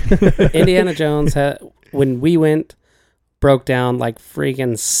 homework. Indiana Jones, when we went, broke down like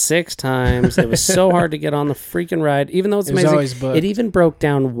freaking 6 times. It was so hard to get on the freaking ride, even though it's amazing. It even broke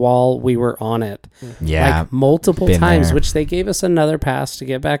down while we were on it. Yeah. Like multiple times, there. which they gave us another pass to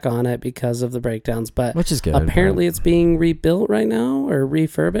get back on it because of the breakdowns. But which is good. apparently it's being rebuilt right now or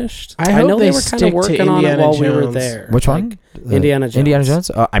refurbished. I know hope they were kind of working on it while we were there. Which one? Indiana Jones. Indiana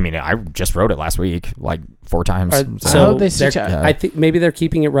Jones? I mean, I just rode it last week, like 4 times. So they I think maybe they're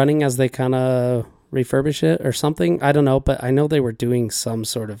keeping it running as they kind of refurbish it or something. I don't know, but I know they were doing some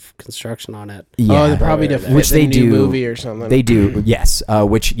sort of construction on it. Yeah, they're probably to fit which the they new do movie or something. They do, yes.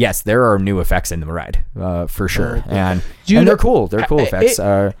 Which yes, there are new effects in the ride, for sure, and they're cool. They're cool effects.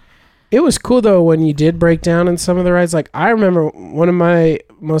 It was cool though when you did break down in some of the rides. Like I remember one of my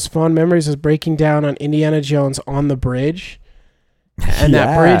most fond memories was breaking down on Indiana Jones on the bridge. And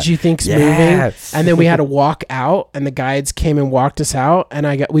that bridge you think's moving, and then we had to walk out, and the guides came and walked us out,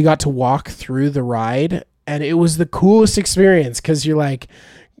 and we got to walk through the ride, and it was the coolest experience because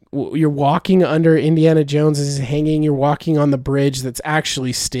you're walking under Indiana Jones as he's hanging, you're walking on the bridge that's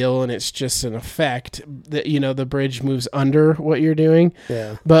actually still, and it's just an effect that the bridge moves under what you're doing.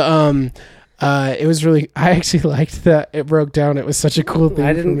 Yeah, but it was really. I actually liked that it broke down. It was such a cool thing.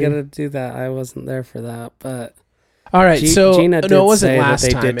 I didn't get to do that. I wasn't there for that, but. All right, so Gina did it wasn't say last that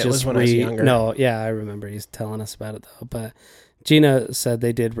they time. did It was when I was younger. No, yeah, I remember he's telling us about it though. But Gina said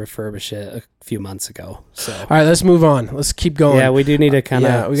they did refurbish it a few months ago. So all right, let's move on. Let's keep going. Yeah, we do need to kind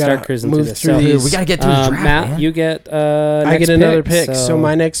of start cruising through this. These. We got to get through the draft, Matt, man. you get I get another pick. So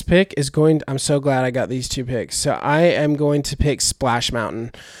my next pick is going. I'm so glad I got these 2 picks. So I am going to pick Splash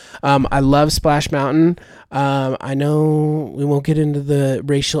Mountain. I love Splash Mountain. I know we won't get into the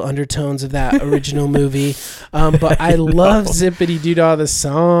racial undertones of that original movie, but I love Zippity Doodah the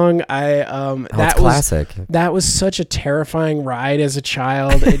song. That was classic. That was such a terrifying ride as a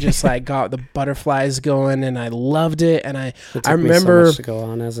child. It just got the butterflies going, and I loved it. And I remember so much to go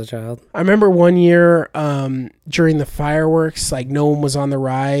on as a child. I remember one year during the fireworks, no one was on the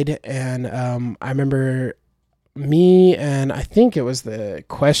ride, and I remember me and I think it was the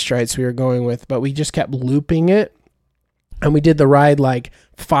Questrites we were going with, but we just kept looping it, and we did the ride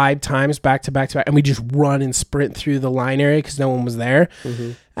 5 times back to back to back, and we just run and sprint through the line area because no one was there.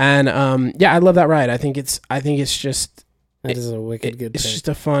 Mm-hmm. And I love that ride. I think it's just that is a wicked good. It's pick. just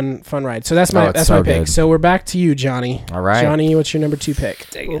a fun ride. So that's my so pick. good. So we're back to you, Johnny. All right, Johnny, what's your number 2 pick?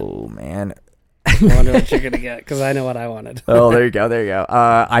 Dang it. Oh man, I wonder what you're gonna get because I know what I wanted. Oh, there you go.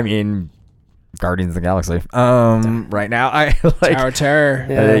 I mean, Guardians of the Galaxy. Right now, I like Tower of Terror.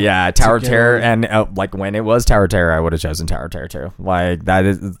 Tower of Terror, and when it was Tower of Terror, I would have chosen Tower of Terror too. That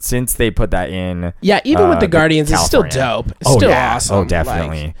is since they put that in. Yeah, even with the Guardians, California. it's still dope. It's still awesome. Oh,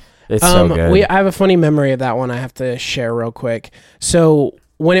 definitely. It's so good. I have a funny memory of that one I have to share real quick. So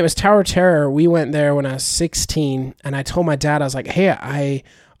when it was Tower of Terror, we went there when I was 16, and I told my dad, I was like, hey,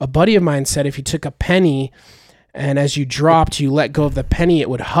 a buddy of mine said if you took a penny and as you dropped, you let go of the penny, it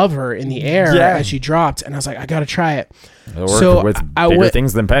would hover in the air as you dropped. And I was like, I got to try it. It'll work with bigger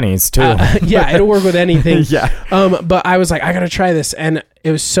things than pennies, too. It'll work with anything. Yeah. But I was like, I got to try this. And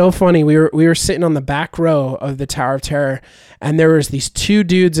it was so funny. We were sitting on the back row of the Tower of Terror, and there was these 2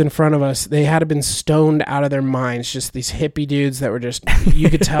 dudes in front of us. They had been stoned out of their minds, just these hippie dudes that were just, you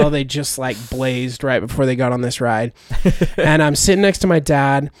could tell they just blazed right before they got on this ride. And I'm sitting next to my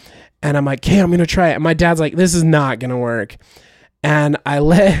dad, and I'm like, hey, I'm going to try it. And my dad's like, this is not going to work. And I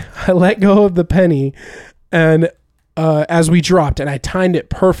let go of the penny, and as we dropped, and I timed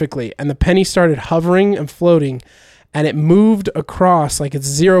it perfectly, and the penny started hovering and floating, and it moved across like it's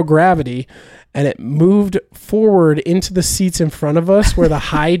zero gravity, and it moved forward into the seats in front of us where the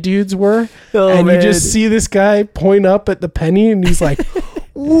high dudes were. You just see this guy point up at the penny, and he's like,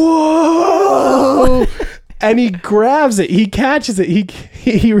 whoa. And he grabs it. He catches it.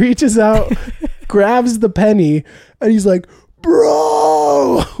 He reaches out, grabs the penny, and he's like,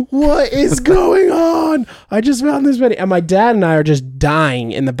 bro, what is going on? I just found this penny. And my dad and I are just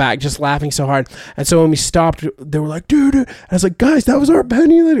dying in the back, just laughing so hard. And so when we stopped, they were like, dude. I was like, guys, that was our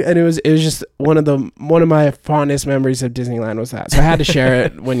penny. And it was just one of my fondest memories of Disneyland was that. So I had to share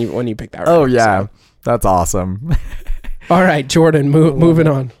it when you picked that. Oh, yeah. So. That's awesome. All right, Jordan, moving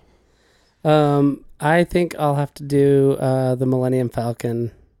on. I think I'll have to do the Millennium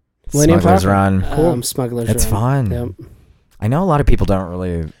Falcon. Smuggler's Run. Smuggler's Run. It's fun. Yep. I know a lot of people don't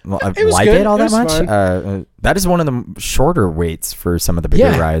really like good. it all that much. Fun. That is one of the shorter waits for some of the bigger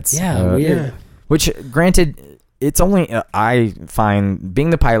rides. Yeah, weird. Which, granted, it's only I find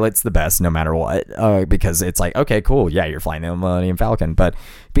being the pilot's the best no matter what, because it's like, okay, cool, yeah, you're flying the Millennium Falcon, but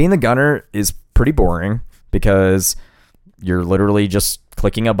being the gunner is pretty boring because you're literally just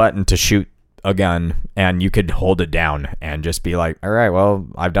clicking a button to shoot a gun and you could hold it down and just be like, all right, well,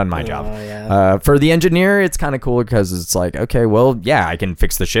 I've done my job. Yeah. For the engineer, it's kind of cool because it's like, okay, well, yeah, I can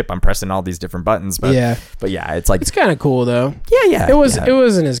fix the ship. I'm pressing all these different buttons, but yeah, it's like, it's kind of cool though. Yeah. It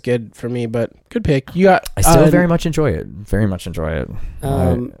wasn't as good for me, but good pick. You got. I still very much enjoy it. Very much enjoy it.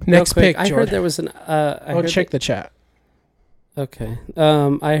 Next pick, I heard Jordan. there was an. Check the chat. Okay.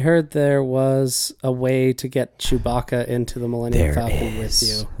 I heard there was a way to get Chewbacca into the Millennium Falcon with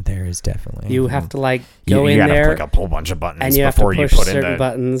you. There is definitely. You have to like go in you gotta there, click a whole bunch of buttons and you have before to push you put certain in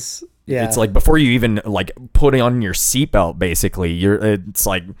buttons. Yeah, it's like before you even like put on your seatbelt. Basically, it's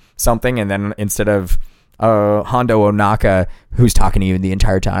like something, and then instead of Hondo Ohnaka, who's talking to you the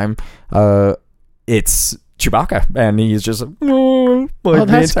entire time, it's Chewbacca, and he's just like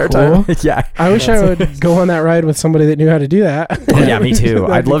that's the entire cool. time. Yeah, I wish I would go on that ride with somebody that knew how to do that. Oh, yeah, me too.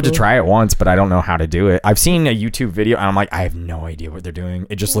 I'd love cool. to try it once, but I don't know how to do it. I've seen a YouTube video, and I'm like, I have no idea what they're doing.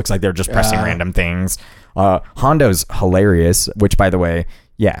 It just looks like they're just pressing random things. Hondo's hilarious, which, by the way,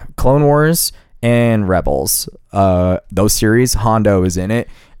 yeah, Clone Wars and Rebels, those series, Hondo is in it,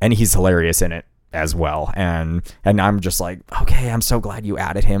 and he's hilarious in it as well. And I'm just like, okay, I'm so glad you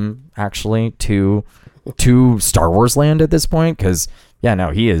added him actually to Star Wars land at this point, because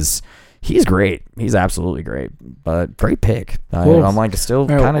he's great. He's absolutely great. But great pick. Cool. I'm like still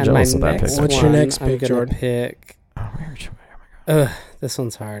kind of jealous of that pick. What's your next pick, Jordan? This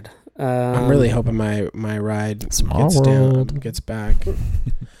one's hard. I'm really hoping my ride Small gets World gets back.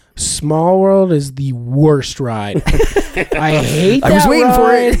 Small World is the worst ride. I hate that. I was waiting ride.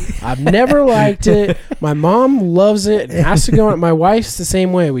 for it. I've never liked it. My mom loves it and has to go on. My wife's the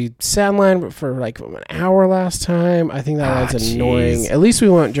same way. We sat in line for like an hour last time. I think that ride's annoying. At least we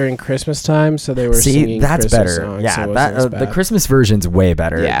went during Christmas time, so they were singing that's Christmas better. songs, Yeah, so it wasn't as bad. the Christmas version's way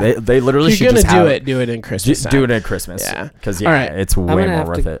better. Yeah. They literally If should you're just gonna do it in Christmas time. do it at Christmas. Yeah. Because All right. it's I'm way gonna more have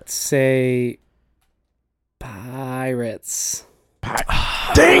worth to it. say Pirates.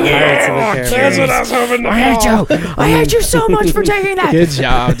 Dang it! Pirates of the Caribbean. That's what I was hoping to fall. I hate you so much for taking that. Good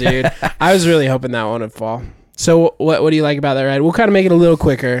job, dude. I was really hoping that one would fall. So what do you like about that ride? We'll kind of make it a little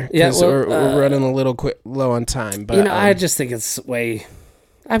quicker. Yeah, we're running a little low on time. But I just think it's way.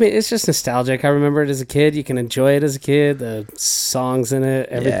 I mean, it's just nostalgic. I remember it as a kid. You can enjoy it as a kid. The songs in it,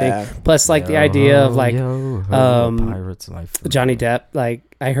 everything. Yeah. Plus, like the idea of like Pirates Life. Johnny Depp. Like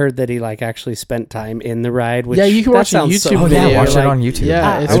I heard that he like actually spent time in the ride. Which you can that watch a sounds YouTube so- video. watch it like- on YouTube.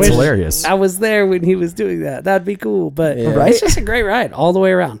 Yeah, it's it's hilarious. I was there when he was doing that. That'd be cool. But Yeah. it's just a great ride all the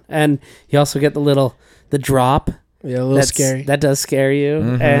way around. And you also get the drop. Yeah, a little scary. That does scare you,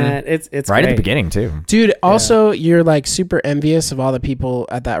 and it's right great. at the beginning too. Dude, also, you're like super envious of all the people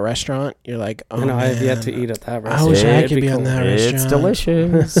at that restaurant. You're like, oh, I know I have man. yet to eat at that restaurant. I wish I It'd could be on cool. that It's restaurant.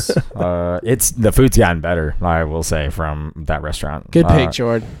 delicious. It's the food's gotten better, I will say, from that restaurant. Good pick,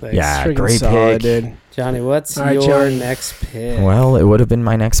 Jordan. Thanks. Yeah, Freaking great solid, pick. dude. Johnny, what's All right, your Johnny. next pick? Well, it would have been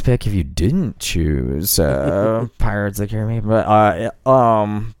my next pick if you didn't choose Pirates of the Caribbean, but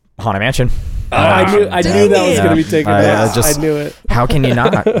Haunted Mansion. I knew that was going to be taken. I knew it. How can you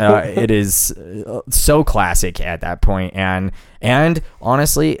not? It is so classic at that point, and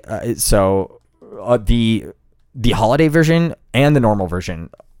honestly, the holiday version and the normal version,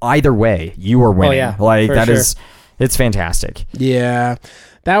 either way, you are winning. yeah, Like for that sure. it's fantastic. Yeah,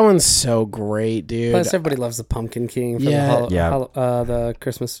 that one's so great, dude. Plus, everybody loves the Pumpkin King for Yeah. the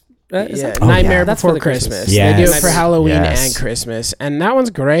Christmas. Is Yeah, that- Nightmare That's Before for the Christmas. Yes. They do it for Halloween Yes. and Christmas, and that one's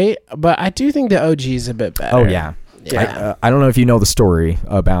great. But I do think the OG is a bit better. Oh yeah. Yeah. I don't know if you know the story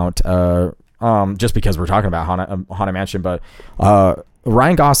about just because we're talking about Haunted Mansion, but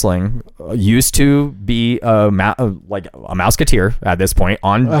Ryan Gosling used to be a Mouseketeer at this point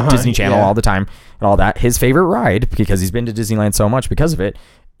on Disney Channel all the time and all that. His favorite ride, because he's been to Disneyland so much because of it,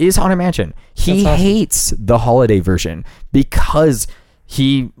 is Haunted Mansion. He hates the holiday version because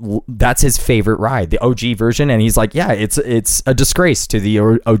that's his favorite ride, the OG version, and he's like, yeah, it's a disgrace to the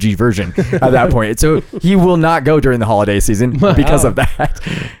OG version at that point. So he will not go during the holiday season because of that.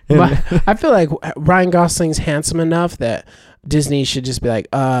 I feel like Ryan Gosling's handsome enough that Disney should just be like,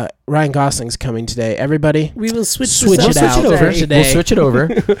 Ryan Gosling's coming today. Everybody, We will switch it out over. today. We'll switch it over.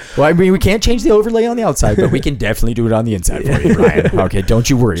 Well, I mean, we can't change the overlay on the outside, but we can definitely do it on the inside for you, Ryan. Okay, don't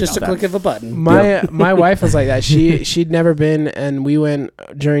you worry Just a about click that. of a button. My wife was like that. She'd never been, and we went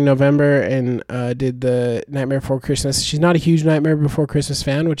during November and did the Nightmare Before Christmas. She's not a huge Nightmare Before Christmas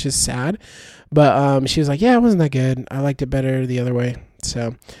fan, which is sad, but she was like, yeah, it wasn't that good. I liked it better the other way.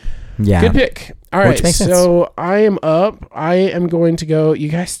 So Yeah. good pick. All right, Which makes sense. so I am up. I am going to go. You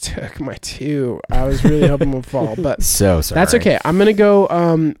guys took my 2. I was really hoping it would fall, but So sorry. that's okay. I'm gonna go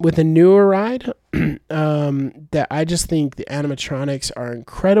with a newer ride. that I just think the animatronics are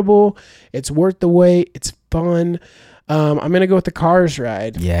incredible. It's worth the wait. It's fun. I'm gonna go with the Cars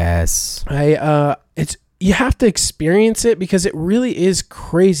ride. Yes. It's you have to experience it because it really is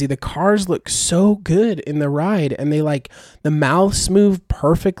crazy. The cars look so good in the ride, and they the mouths move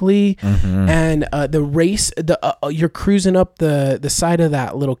perfectly, and the race. You're cruising up the side of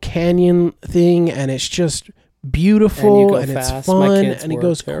that little canyon thing, and it's just beautiful and it's fun and it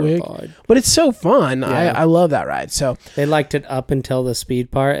goes quick, but it's so fun. I love that ride. So they liked it up until the speed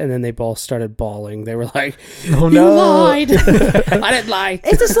part, and then they both started bawling. They were like, "Oh you no, lied! I didn't lie.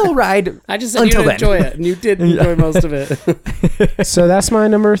 It's a slow ride." I just said you didn't enjoy it, and you did enjoy most of it. So that's my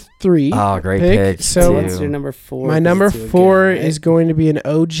number 3. Oh, great pick. So what's your number 4? My number 4 is going to be an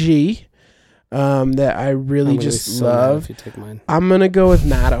OG. That I really just love. If you take mine. I'm gonna go with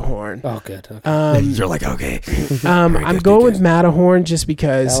Matterhorn. Oh, good. Okay. You're like, okay. I'm going with Matterhorn just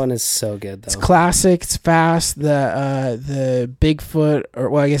because that one is so good. Though it's classic. It's fast. The Bigfoot, or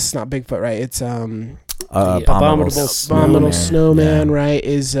well, I guess it's not Bigfoot, right? It's Abominable Snowman, right?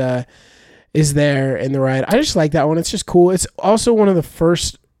 Is there in the ride? I just like that one. It's just cool. It's also one of the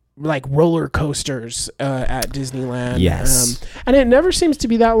first roller coasters at Disneyland. Yes. And it never seems to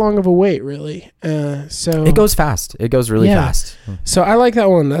be that long of a wait, really. So it goes fast. It goes really fast. So I like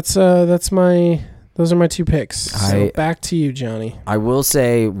that one. Those are my 2 picks. So back to you, Johnny. I will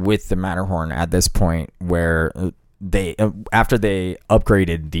say with the Matterhorn at this point where they after they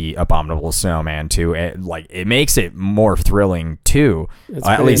upgraded the Abominable Snowman to it makes it more thrilling too.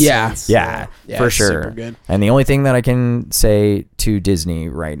 At least yeah, for sure. Super good. And the only thing that I can say to Disney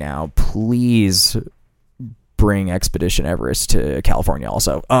right now, please bring Expedition Everest to California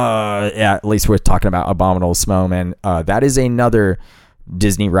also. At least we're talking about Abominable Snowman. That is another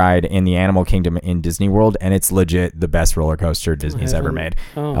Disney ride in the Animal Kingdom in Disney World, and it's legit the best roller coaster Disney's ever made.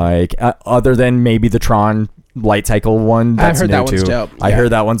 Other than maybe the Tron Light Cycle one, that's I heard new that too. One's dope. I heard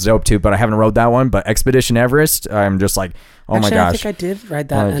that one's dope too, but I haven't rode that one. But Expedition Everest, I'm just like, my gosh. I think I did ride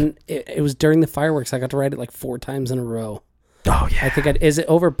that, and it was during the fireworks. I got to ride it 4 times in a row. Oh yeah. I think is it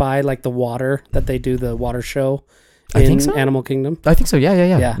over by the water that they do the water show I think so. Animal Kingdom? I think so. Yeah.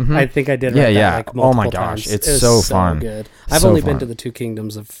 Mm-hmm. I think I did ride that multiple oh my gosh, times. it's so fun. Good. I've only been to the 2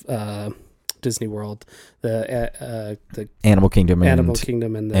 kingdoms of Disney World, the Animal Kingdom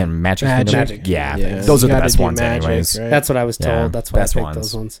and Magic Kingdom. Yeah, those are the best ones anyways. Right? That's what I was told. Yeah, that's why I picked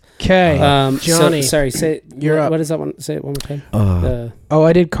those ones. Okay, Johnny. Sorry, say you're up. What is that one? Say it one more time.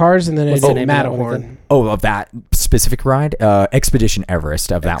 I did Cars and then I did Matterhorn. Of that specific ride, Expedition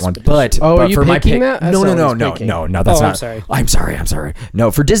Everest of that one. But are you for my picking pick, that? no, that's not. I'm sorry. I'm sorry. No,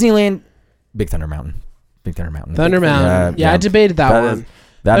 for Disneyland, Big Thunder Mountain. Thunder Mountain. Yeah, I debated that one.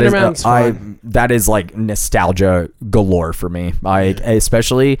 That is nostalgia galore for me.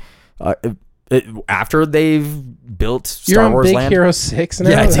 Especially after they've built Star Wars Big Land. Hero 6 now.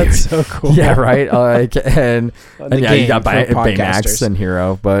 Yeah, that's so cool. Yeah, right. and you got Baymax and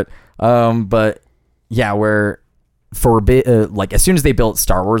Hero, but yeah, where for a bit, as soon as they built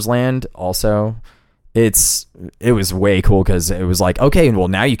Star Wars Land, also. It was way cool because it was okay, well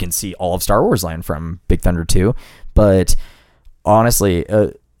now you can see all of Star Wars Land from Big Thunder 2, but honestly,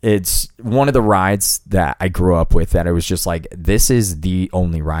 it's one of the rides that I grew up with that it was just this is the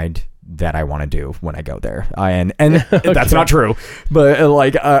only ride that I want to do when I go there. And okay. That's not true, but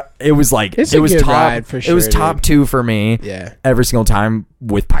it was it's a good ride for sure. It was top 2 for me. Yeah, every single time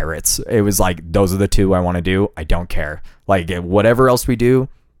with Pirates, it was those are the 2 I want to do. I don't care. Whatever else we do,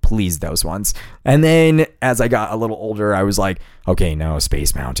 please, those ones. And then as I got a little older, I was okay, no,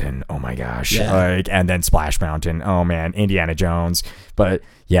 Space Mountain, oh my gosh. Yeah. And then Splash Mountain, oh man, Indiana Jones. But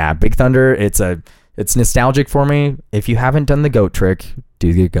yeah, Big Thunder, it's nostalgic for me. If you haven't done the goat trick,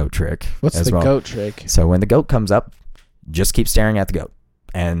 do the goat trick. What's the goat trick? So when the goat comes up, just keep staring at the goat.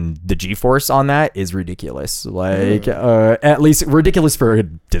 And the G-force on that is ridiculous. At least ridiculous for a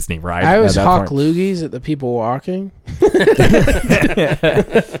Disney ride. I always hawk loogies at the people walking.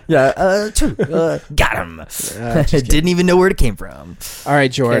 Yeah, true. Got him. Didn't even know where it came from. All right,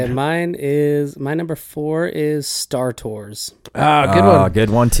 Jordan. Okay, my number 4 is Star Tours. Oh, good one. Good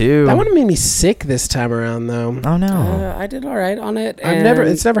one too. That one made me sick this time around, though. Oh no. I did all right on it.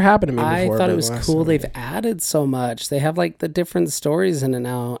 It's never happened to me before. I thought it was cool. They've added so much. They have the different stories in it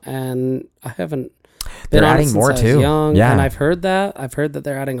now, and I haven't been on it since I was young. Yeah, and I've heard that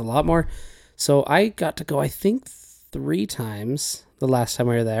they're adding a lot more. So I got to go, I think, 3 times the last time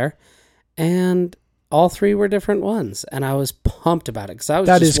we were there, and all 3 were different ones, and I was pumped about it because I was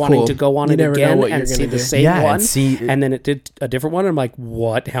That just is wanting cool. to go on You it never know again what you're and see gonna the do. same Yeah, one. and see- And then it did a different one. And I'm like,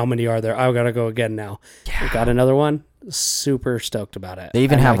 what? How many are there? I gotta go again now. We got another one. Super stoked about it. They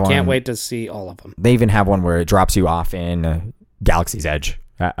even And have I can't one- wait to see all of them. They even have one where it drops you off in Galaxy's Edge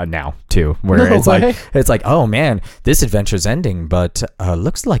now too, where No it's way. like, oh man, this adventure's ending, but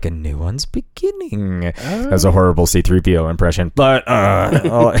looks like a new one's beginning. That's a horrible C-3PO impression, but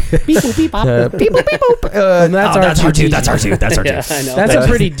Beep, boop, beep, bop. beep boop, beep boop. And that's R2. R2. That's R2. That's R2. Yeah, I know. That's a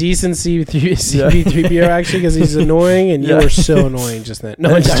pretty decent C3PO actually, because he's annoying, and you were so annoying just then.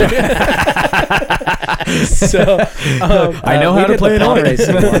 No, I'm just joking. So I know how to play it pod on.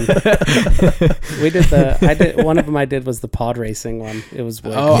 racing one. We did one of them I did was the pod racing one. It was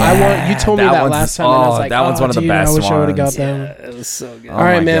way cool. You told me that that one's- last time, and I was oh, like, that one's one of the dude, best I wish I would have got ones. that one. It was so good. All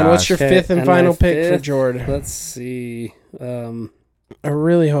right, my man. What's your Okay, fifth and and final my pick for fifth- Jordan? Let's see. I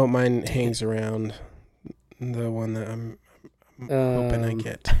really hope mine hangs around the one that I'm hoping I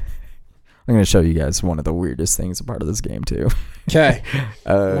get. I'm going to show you guys one of the weirdest things a part of this game too. Okay.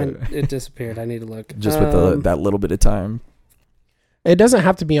 Mine, it disappeared. I need to look. Just with that little bit of time. It doesn't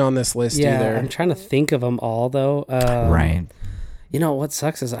have to be on this list yeah, either. I'm trying to think of them all though. Right. You know what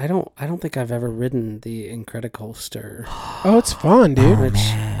sucks is I don't think I've ever ridden the Incredicoaster, Oh, it's fun, dude. which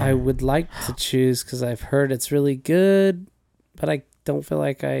I would like to choose because I've heard it's really good, but I don't feel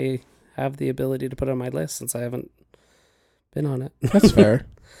like I have the ability to put it on my list since I haven't been on it. That's fair.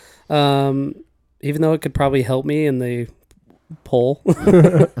 Even though it could probably help me in the poll.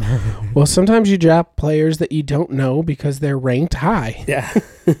 Well, sometimes you drop players that you don't know because they're ranked high. Yeah.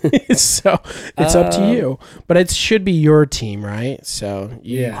 So it's up to you. But it should be your team, right? So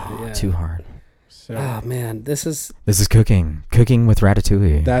Yeah. Too hard. So Oh man, this is Cooking with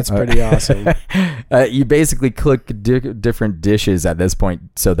Ratatouille. that's pretty awesome. You basically cook different dishes at this point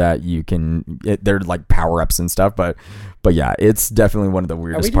so that you can. They're like power ups and stuff, but yeah, it's definitely one of the Are we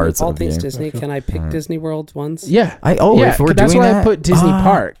weirdest doing parts all of the things game. Disney? Can I pick Disney World ones? Yeah. If we're that's doing why that, I put Disney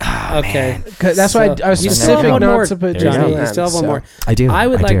Park. Okay. 'Cause that's why I was You still specific have one not more, to put There you Johnny. go. You still have one more. I do. I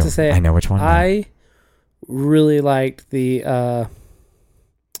would like to say I know which one. I really liked the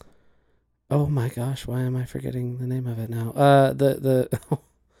oh my gosh, why am I forgetting the name of it now?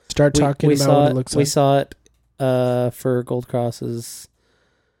 Start talking we about saw what it, it looks we like. saw it for Gold Cross's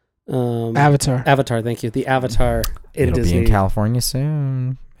Avatar. Avatar, thank you. The Avatar in it'll Disney. be in California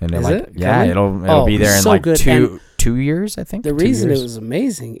soon. And Is it Yeah, coming? it'll be there in so like good. 2 years, I think. The 2 reason years. it was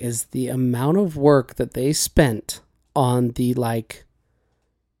amazing is the amount of work that they spent on the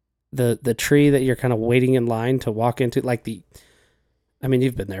the tree that you're kind of waiting in line to walk into, I mean,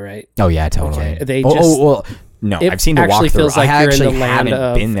 you've been there, right? Oh yeah, totally. Okay, they no, it I've seen the actually walkthrough. feels like I you're in actually the land haven't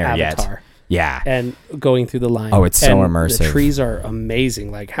of been there yet. Avatar. Yeah. And going through the line. Oh, it's so And immersive. The trees are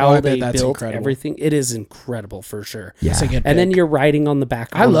amazing. Like Oh, how I bet they that's built incredible. everything. It is incredible for sure. Yeah. That's a good And then pick. you're riding on the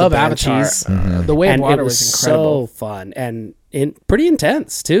back of I one of love the Avatar. Banshees. The way of And water it was incredible. so fun and pretty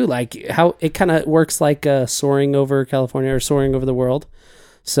intense too. Like how it kind of works like soaring over California or soaring over the world.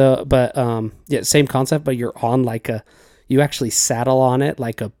 So, but yeah, same concept, but you're on you actually saddle on it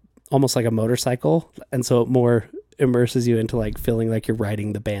almost like a motorcycle, and so it more immerses you into feeling like you're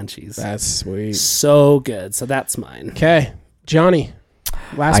riding the Banshees. That's sweet. So good. So that's mine. Okay, Johnny,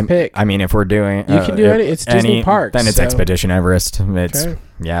 last pick. I mean, if we're doing, You can do any. It's Disney Parks, Then it's so- Expedition Everest. It's Okay.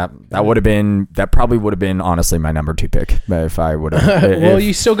 yeah. That probably would have been honestly my number 2 pick if I would have. Well,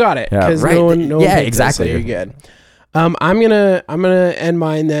 you still got it Yeah, because right. no one Yeah, picked it, exactly. so you're good. I'm gonna end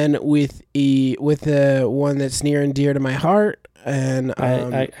mine then with the one that's near and dear to my heart, and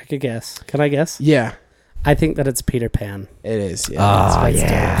I could guess. Can I guess? yeah, I think that it's Peter Pan. it is. Yeah, Oh that's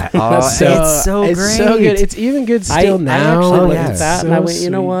yeah. dope. Oh, So, it's so great. It's so good. It's even good still I now. actually looked yeah. at that and I went, you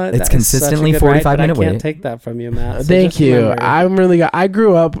know what? It's That is such a consistently good 45 ride, but minute I can't wait. take that from you, Matt. So Thank just you. remember- I'm really. I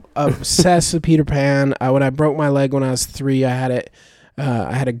grew up obsessed with Peter Pan. When I broke my leg when I was 3, I had it.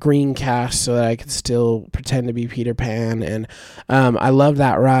 I had a green cast so that I could still pretend to be Peter Pan, and I loved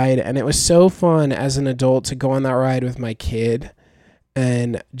that ride. And it was so fun as an adult to go on that ride with my kid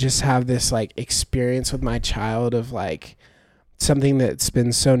and just have this experience with my child of something that's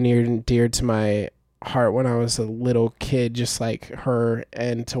been so near and dear to my heart when I was a little kid, just like her,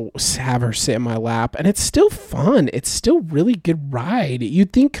 and to have her sit in my lap. And it's still fun. It's still really good ride.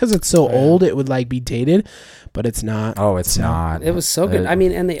 You'd think because it's so old it would be dated, but it's not. Oh, it's not. It was so good. I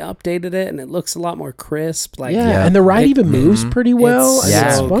mean, and they updated it, and it looks a lot more crisp. Yeah, and the ride even moves pretty well. It's And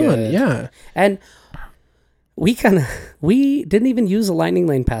it's so fun. good. Yeah. And we didn't even use a lightning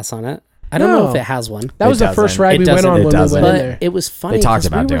lane pass on it. I don't know No. if it has one. That was the first doesn't. ride It we went doesn't. on It when we doesn't. went in But there. it was funny. They talked 'cause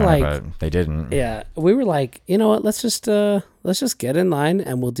about we were doing like, it, but they didn't. yeah, we were like, you know what? Let's just get in line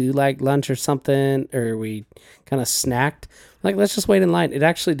and we'll do like lunch or something, or we kind of snacked. Like, let's just wait in line. It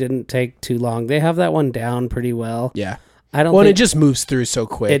actually didn't take too long. They have that one down pretty well. Yeah. I don't. Well, and think it just moves through so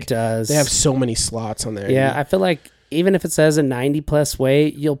quick. it does. They have so many slots on there. Yeah, I feel like even if it says a 90+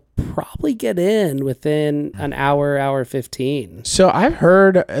 wait, you'll probably get in within an hour 15. So I've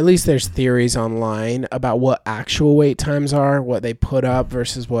heard, at least there's theories online about what actual wait times are, what they put up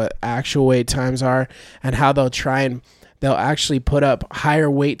versus what actual wait times are, and how they'll actually put up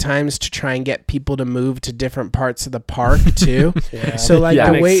higher wait times to try and get people to move to different parts of the park too. Yeah. So like Yeah,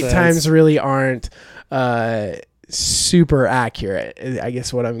 the makes wait sense. times really aren't super accurate, I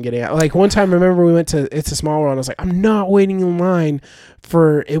guess what I'm getting at. Like one time, remember we went to It's a Small World and I was like, I'm not waiting in line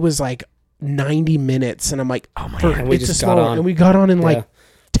for, it was like 90 minutes. And I'm like, Oh my for God. And we It's a just Small got World. on. And we got on in like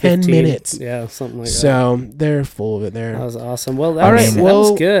 10 15. minutes. Yeah, something like that. So they're full of it there. That was awesome. Well, All right, that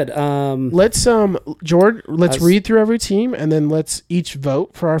well, was good. Let's George, let's As- read through every team and then let's each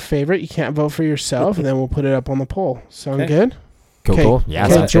vote for our favorite. You can't vote for yourself, and then we'll put it up on the poll. Sound Okay. good? Cool. Yeah.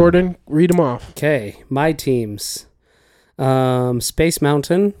 Okay, sounds good. Jordan, read them off. Okay, my teams. Space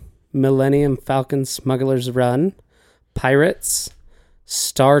Mountain, Millennium Falcon Smuggler's Run, Pirates,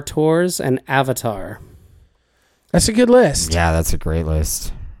 Star Tours, and Avatar. That's a good list. Yeah, that's a great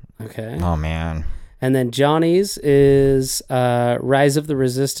list. Okay. Oh man. And then Johnny's is Rise of the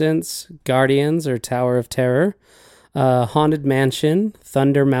Resistance, Guardians or Tower of Terror, Haunted Mansion,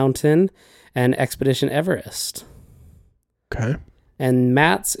 Thunder Mountain, and Expedition Everest. Okay. And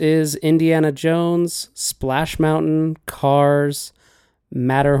Matt's is Indiana Jones, Splash Mountain, Cars,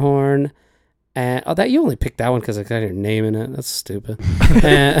 Matterhorn, and that you only picked that one because I got your name in it. That's stupid.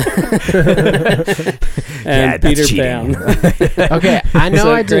 and that's Peter cheating. Pan. Okay, I know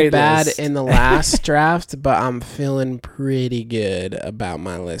So I did great bad list. in the last draft, but I'm feeling pretty good about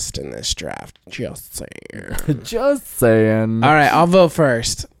my list in this draft. Just saying. Just saying. All right, I'll vote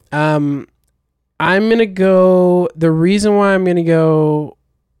first. I'm going to go, the reason why I'm going to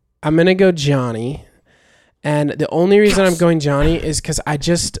go Johnny. And the only reason I'm going Johnny is because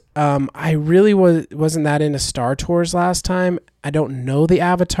I really wasn't that into Star Tours last time. I don't know the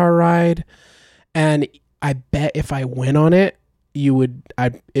Avatar ride. And I bet if I went on it, it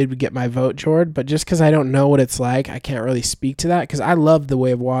would get my vote, Jord. But just because I don't know what it's like, I can't really speak to that because I love The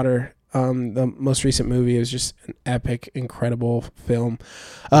Way of Water. The most recent movie is just an epic, incredible film.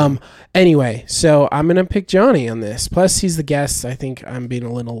 Anyway, so I'm going to pick Johnny on this. Plus, he's the guest. I think I'm being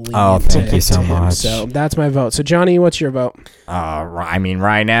a little lenient. Oh, thank you so to him. much. So that's my vote. So, Johnny, what's your vote? I mean,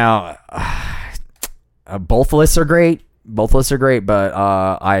 right now, both lists are great. But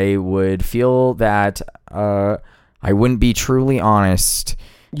I would feel that I wouldn't be truly honest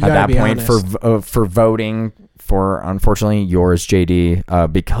You at gotta that be point honest. for voting for, unfortunately, yours,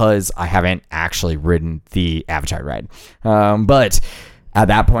 JD, because I haven't actually ridden the Avatar ride. But at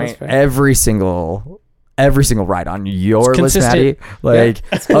that point, every single ride on your list, Maddie, like,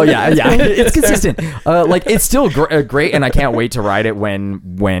 oh yeah, it's consistent. Like, it's still great, and I can't wait to ride it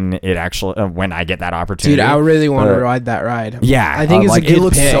when it actually when I get that opportunity. Dude, I really want to ride that ride. Yeah, I think it's like, a good it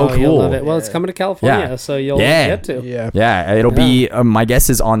looks pick. so You'll cool. love it. Well, it's coming to California, so you'll get to. Yeah. It'll be my guess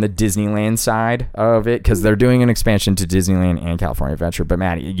is on the Disneyland side of it because they're doing an expansion to Disneyland and California Adventure. But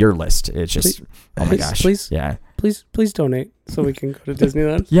Maddie, your list, it's just oh my gosh, please. yeah. Please donate so we can go to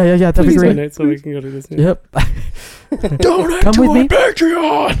Disneyland. Yeah, that'd be Please great. donate so we can go to Disneyland. Yep. Donate Come to with our me.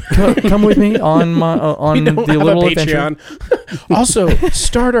 Patreon. Come with me on my on We don't the have little a adventure. Patreon. Also,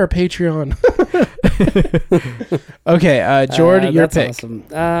 start our Patreon. Okay, Jordan, your that's pick.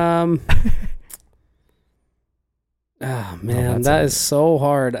 Awesome. Oh man, that's that a- is so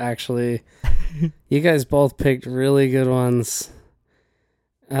hard. Actually, you guys both picked really good ones.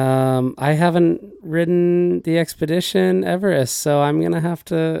 I haven't ridden the Expedition Everest, so I'm gonna have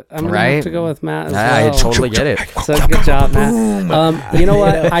to. Right. Go with Matt as I well. totally get it. So good job, Matt. You know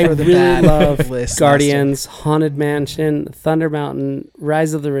what? I For the really bad love list Guardians, Haunted Mansion, Thunder Mountain,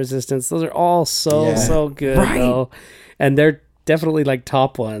 Rise of the Resistance. Those are all so good, Right. though, and they're definitely like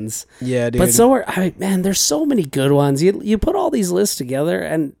top ones. Yeah, dude. But so are there's so many good ones. You put all these lists together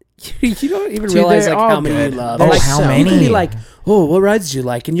and you don't even realize they're like all how many good. you love. There's Like, how so you can be many? like, oh, what rides do you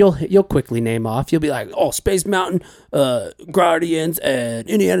like? And you'll quickly name off. You'll be like, oh, Space Mountain, Guardians, and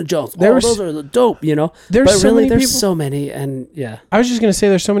Indiana Jones. Those are dope, you know. There's But so really, many there's people- so many, and yeah. I was just gonna say,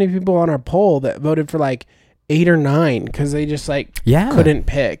 there's so many people on our poll that voted for like 8 or 9 because they just couldn't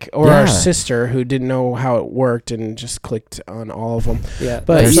pick, or our sister who didn't know how it worked and just clicked on all of them. Yeah,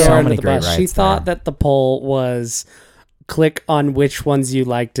 But let's there's throw so her under many the great bus. She rides thought there. that the poll was click on which ones you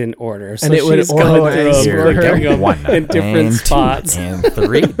liked in order. So And it would she's going organize through for her. them One in different and spots. 2 and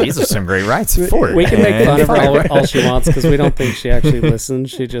 3. These are some great rides. 4. We can make and fun of her 5. all she wants because we don't think she actually listens.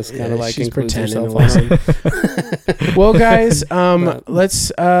 She just kind of like she's includes pretending herself to on it. Well, guys,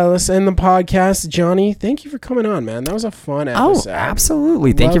 let's end the podcast. Johnny, thank you for coming on, man. That was a fun episode. Oh,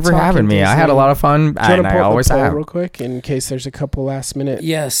 absolutely. Thank Love you for having talking me. I Disney. had a lot of fun, Do you and want I to pull up always the poll have. real quick in case there's a couple last minute?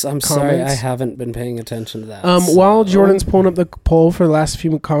 Yes, I'm sorry. I Comments? haven't been paying attention to that. While Jordan's pulling up the poll for the last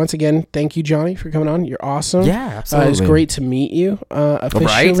few comments, again, thank you, Johnny, for coming on. You're awesome. Yeah, absolutely. It was great to meet you officially.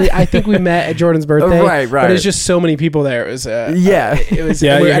 Right? I think we met at Jordan's birthday. Right. But there's just so many people there. It was Yeah. It was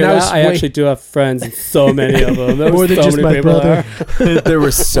Yeah, and I actually do have friends, and so many of them. There More was than so just many my people brother. there. There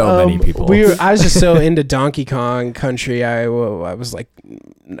were so many people. I was just so into Donkey Kong Country. I was like,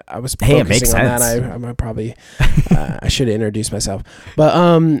 I was Hey, focusing it makes on that. sense. I might probably I should have introduced myself,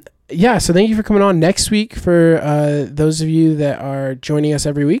 but yeah. So thank you for coming on next week for those of you that are joining us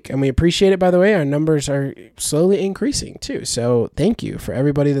every week, and we appreciate it. By the way, our numbers are slowly increasing too. So thank you for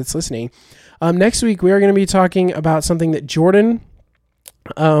everybody that's listening. Next week we are going to be talking about something that Jordan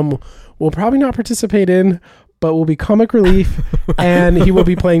will probably not participate in, but will be comic relief, and he will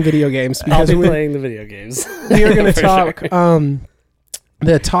be playing video games I'll be we playing the video games. we are going to For talk sure.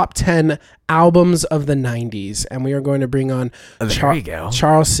 the top 10 albums of the 90s, and we are going to bring on There you go.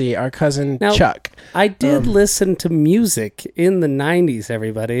 Charles C., our cousin Now, Chuck. I did listen to music in the 90s,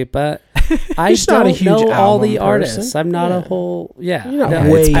 everybody, but I He's not a don't huge know all the album artists. person. I'm not a Yeah. whole... Yeah. You're not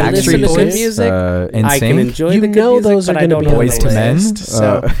No, way I listen to Backstreet good Boys, music. I can NSYNC, enjoy You the good know music, those are but I going to don't be on know the Boyz II Men, list.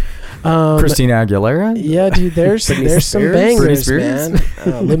 So, Christina Aguilera. yeah, dude, there's some Spears? bangers, Britney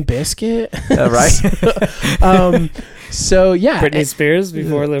man. Limp Bizkit. Right? So, yeah. Britney Spears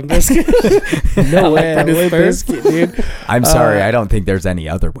before Limp Bizkit. No way. Britney Limp Spears. Bizkit, dude. I'm sorry. I don't think there's any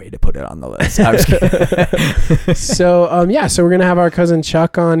other way to put it on the list. I'm just kidding. So so we're gonna have our cousin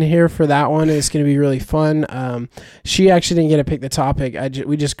Chuck on here for that one. It's gonna be really fun. She actually didn't get to pick the topic.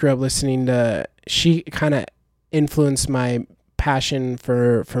 We just grew up listening to. She kind of influenced my passion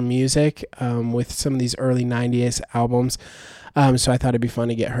for music with some of these early 90s albums. So I thought it'd be fun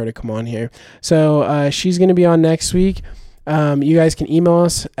to get her to come on here. So she's gonna be on next week. You guys can email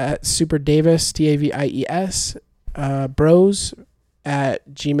us at superdavis, Davies, bros at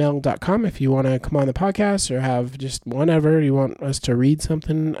gmail.com if you want to come on the podcast or have just whatever you want us to read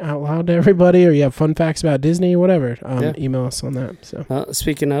something out loud to everybody, or you have fun facts about Disney, whatever. Email us on that. So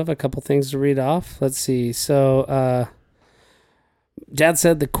Speaking of, a couple things to read off. Let's see. So Dad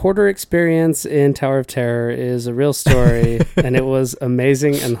said the quarter experience in Tower of Terror is a real story, and it was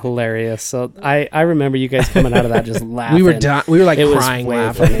amazing and hilarious. So I remember you guys coming out of that just laughing. we were like It was crying way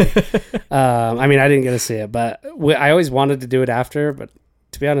laughing. funny. I mean, I didn't get to see it, but I always wanted to do it after. But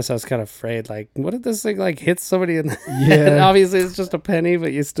to be honest, I was kind of afraid. Like, what if this thing like hits somebody in the head? And obviously, it's just a penny,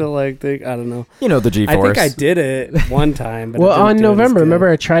 but you still like think, I don't know. You know the G-force. I think I did it one time. But Well, it didn't on do it as November, good. remember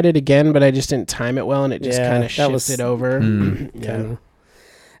I tried it again, but I just didn't time it well, and it just Yeah, kind of that was- shifted over. Yeah. Kinda.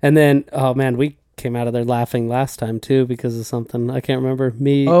 And then, oh man, we came out of there laughing last time too because of something I can't remember.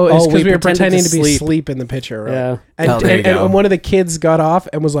 Oh, it's because we were pretending to be asleep in the picture, right? Yeah, And, there you go. and one of the kids got off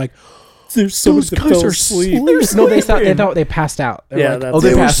and was like, there's "Those guys are asleep." No, they thought they passed out. They were Yeah, like, that's they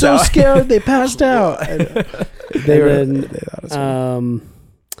it. were passed so out. scared they passed out. And they And thought it was funny.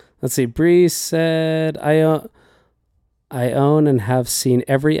 let's see. Bree said, I own and have seen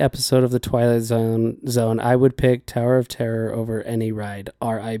every episode of the Twilight Zone. I would pick Tower of Terror over any ride.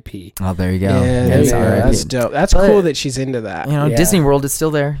 R.I.P. Oh, there you go. Yeah, there you It's go. all right. That's dope. That's But- cool that she's into that. You know, Yeah. Disney World is still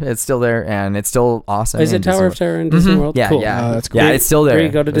there. It's still there, and it's still awesome. Is it in Disney Tower of World. Terror in Disney Mhm. World? Yeah, Cool. yeah. Oh, that's cool. Yeah, it's still there. Where you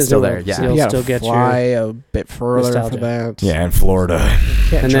go to It's Disney still World. there. Yeah. You'll you gotta still get fly a bit further nostalgia. for that. Yeah, in Florida.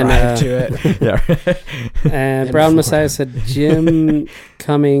 Can't And then, drive to it. Yeah. And In Brown Florida. Messiah said Jim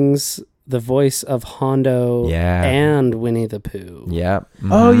Cummings, the voice of Hondo Yeah. and Winnie the Pooh. Yeah.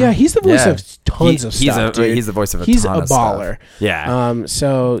 Oh yeah, he's the voice Yeah. of tons of stuff, dude. He's the voice of a He's ton a of stuff. baller. Yeah.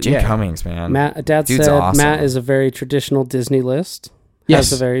 So Jim yeah. Cummings, man. Dad Dude's said awesome. Matt is a very traditional Disney list. Yes.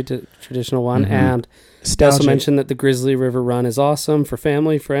 Has a very traditional one. Mhm. And he also Nostalgic. mentioned that the Grizzly River Run is awesome for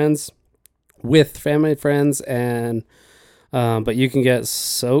family, friends, and but you can get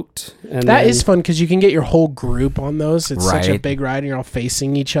soaked. And That then- is fun because you can get your whole group on those. It's such a Right. big ride, and you're all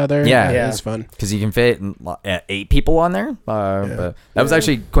facing each other. Yeah. Yeah. It's fun. Because you can fit 8 people on there. But that was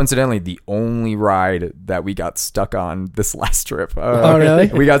actually coincidentally the only ride that we got stuck on this last trip. Oh, really?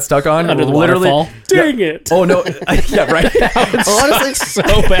 We got stuck on under the literally. waterfall. Dang it! Oh no! Yeah, right. Honestly, so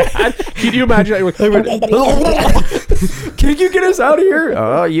bad. Can you imagine? Can you get us out of here?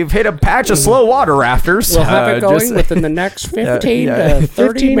 Oh, you've hit a patch of slow water rafters. We'll have it going within the next 15 to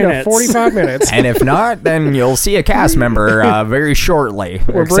 30 minutes. 45 minutes. And if not, then you'll see a cast member very shortly.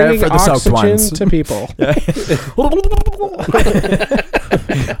 We're except bringing for the soaked oxygen ones. to people.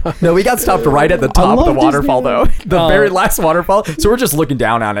 No, we got stopped right at the top of the waterfall, though. The very last waterfall. So we're just looking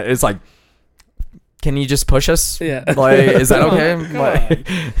down on it. It's like, can you just push us? Yeah. Like, is that okay?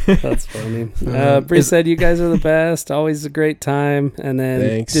 That's funny. Bree said you guys are the best. Always a great time. And then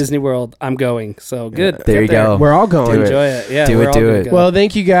Thanks. Disney World, I'm going. So good. There you go. We're all going. Do it. Enjoy it. Yeah. Do we're it, all do gonna it. go. Well,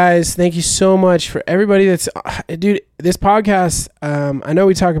 thank you guys. Thank you so much for everybody that's, dude, this podcast, I know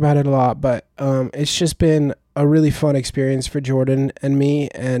we talk about it a lot, but it's just been a really fun experience for Jordan and me,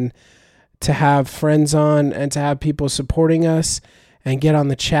 and to have friends on and to have people supporting us and get on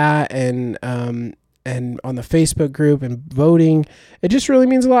the chat and on the Facebook group and voting. It just really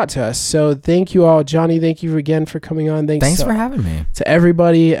means a lot to us. So thank you all. Johnny, thank you again for coming on. Thanks for having me. To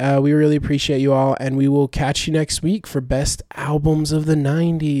everybody. We really appreciate you all, and we will catch you next week for best albums of the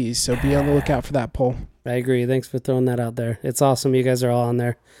 90s. So be on the lookout for that poll. I agree. Thanks for throwing that out there. It's awesome. You guys are all on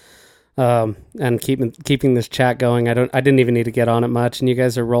there. And keeping this chat going. I didn't even need to get on it much, and you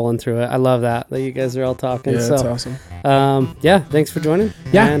guys are rolling through it. I love that you guys are all talking. Yeah, so that's awesome. Yeah, thanks for joining.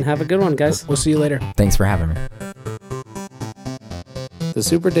 Yeah. And have a good one, guys. We'll see you later. Thanks for having me. The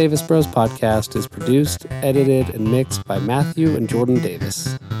Super Davis Bros podcast is produced, edited, and mixed by Matthew and Jordan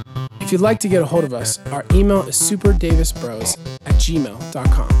Davis. If you'd like to get a hold of us, our email is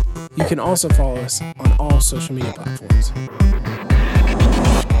superdavisbros@gmail.com. You can also follow us on all social media platforms.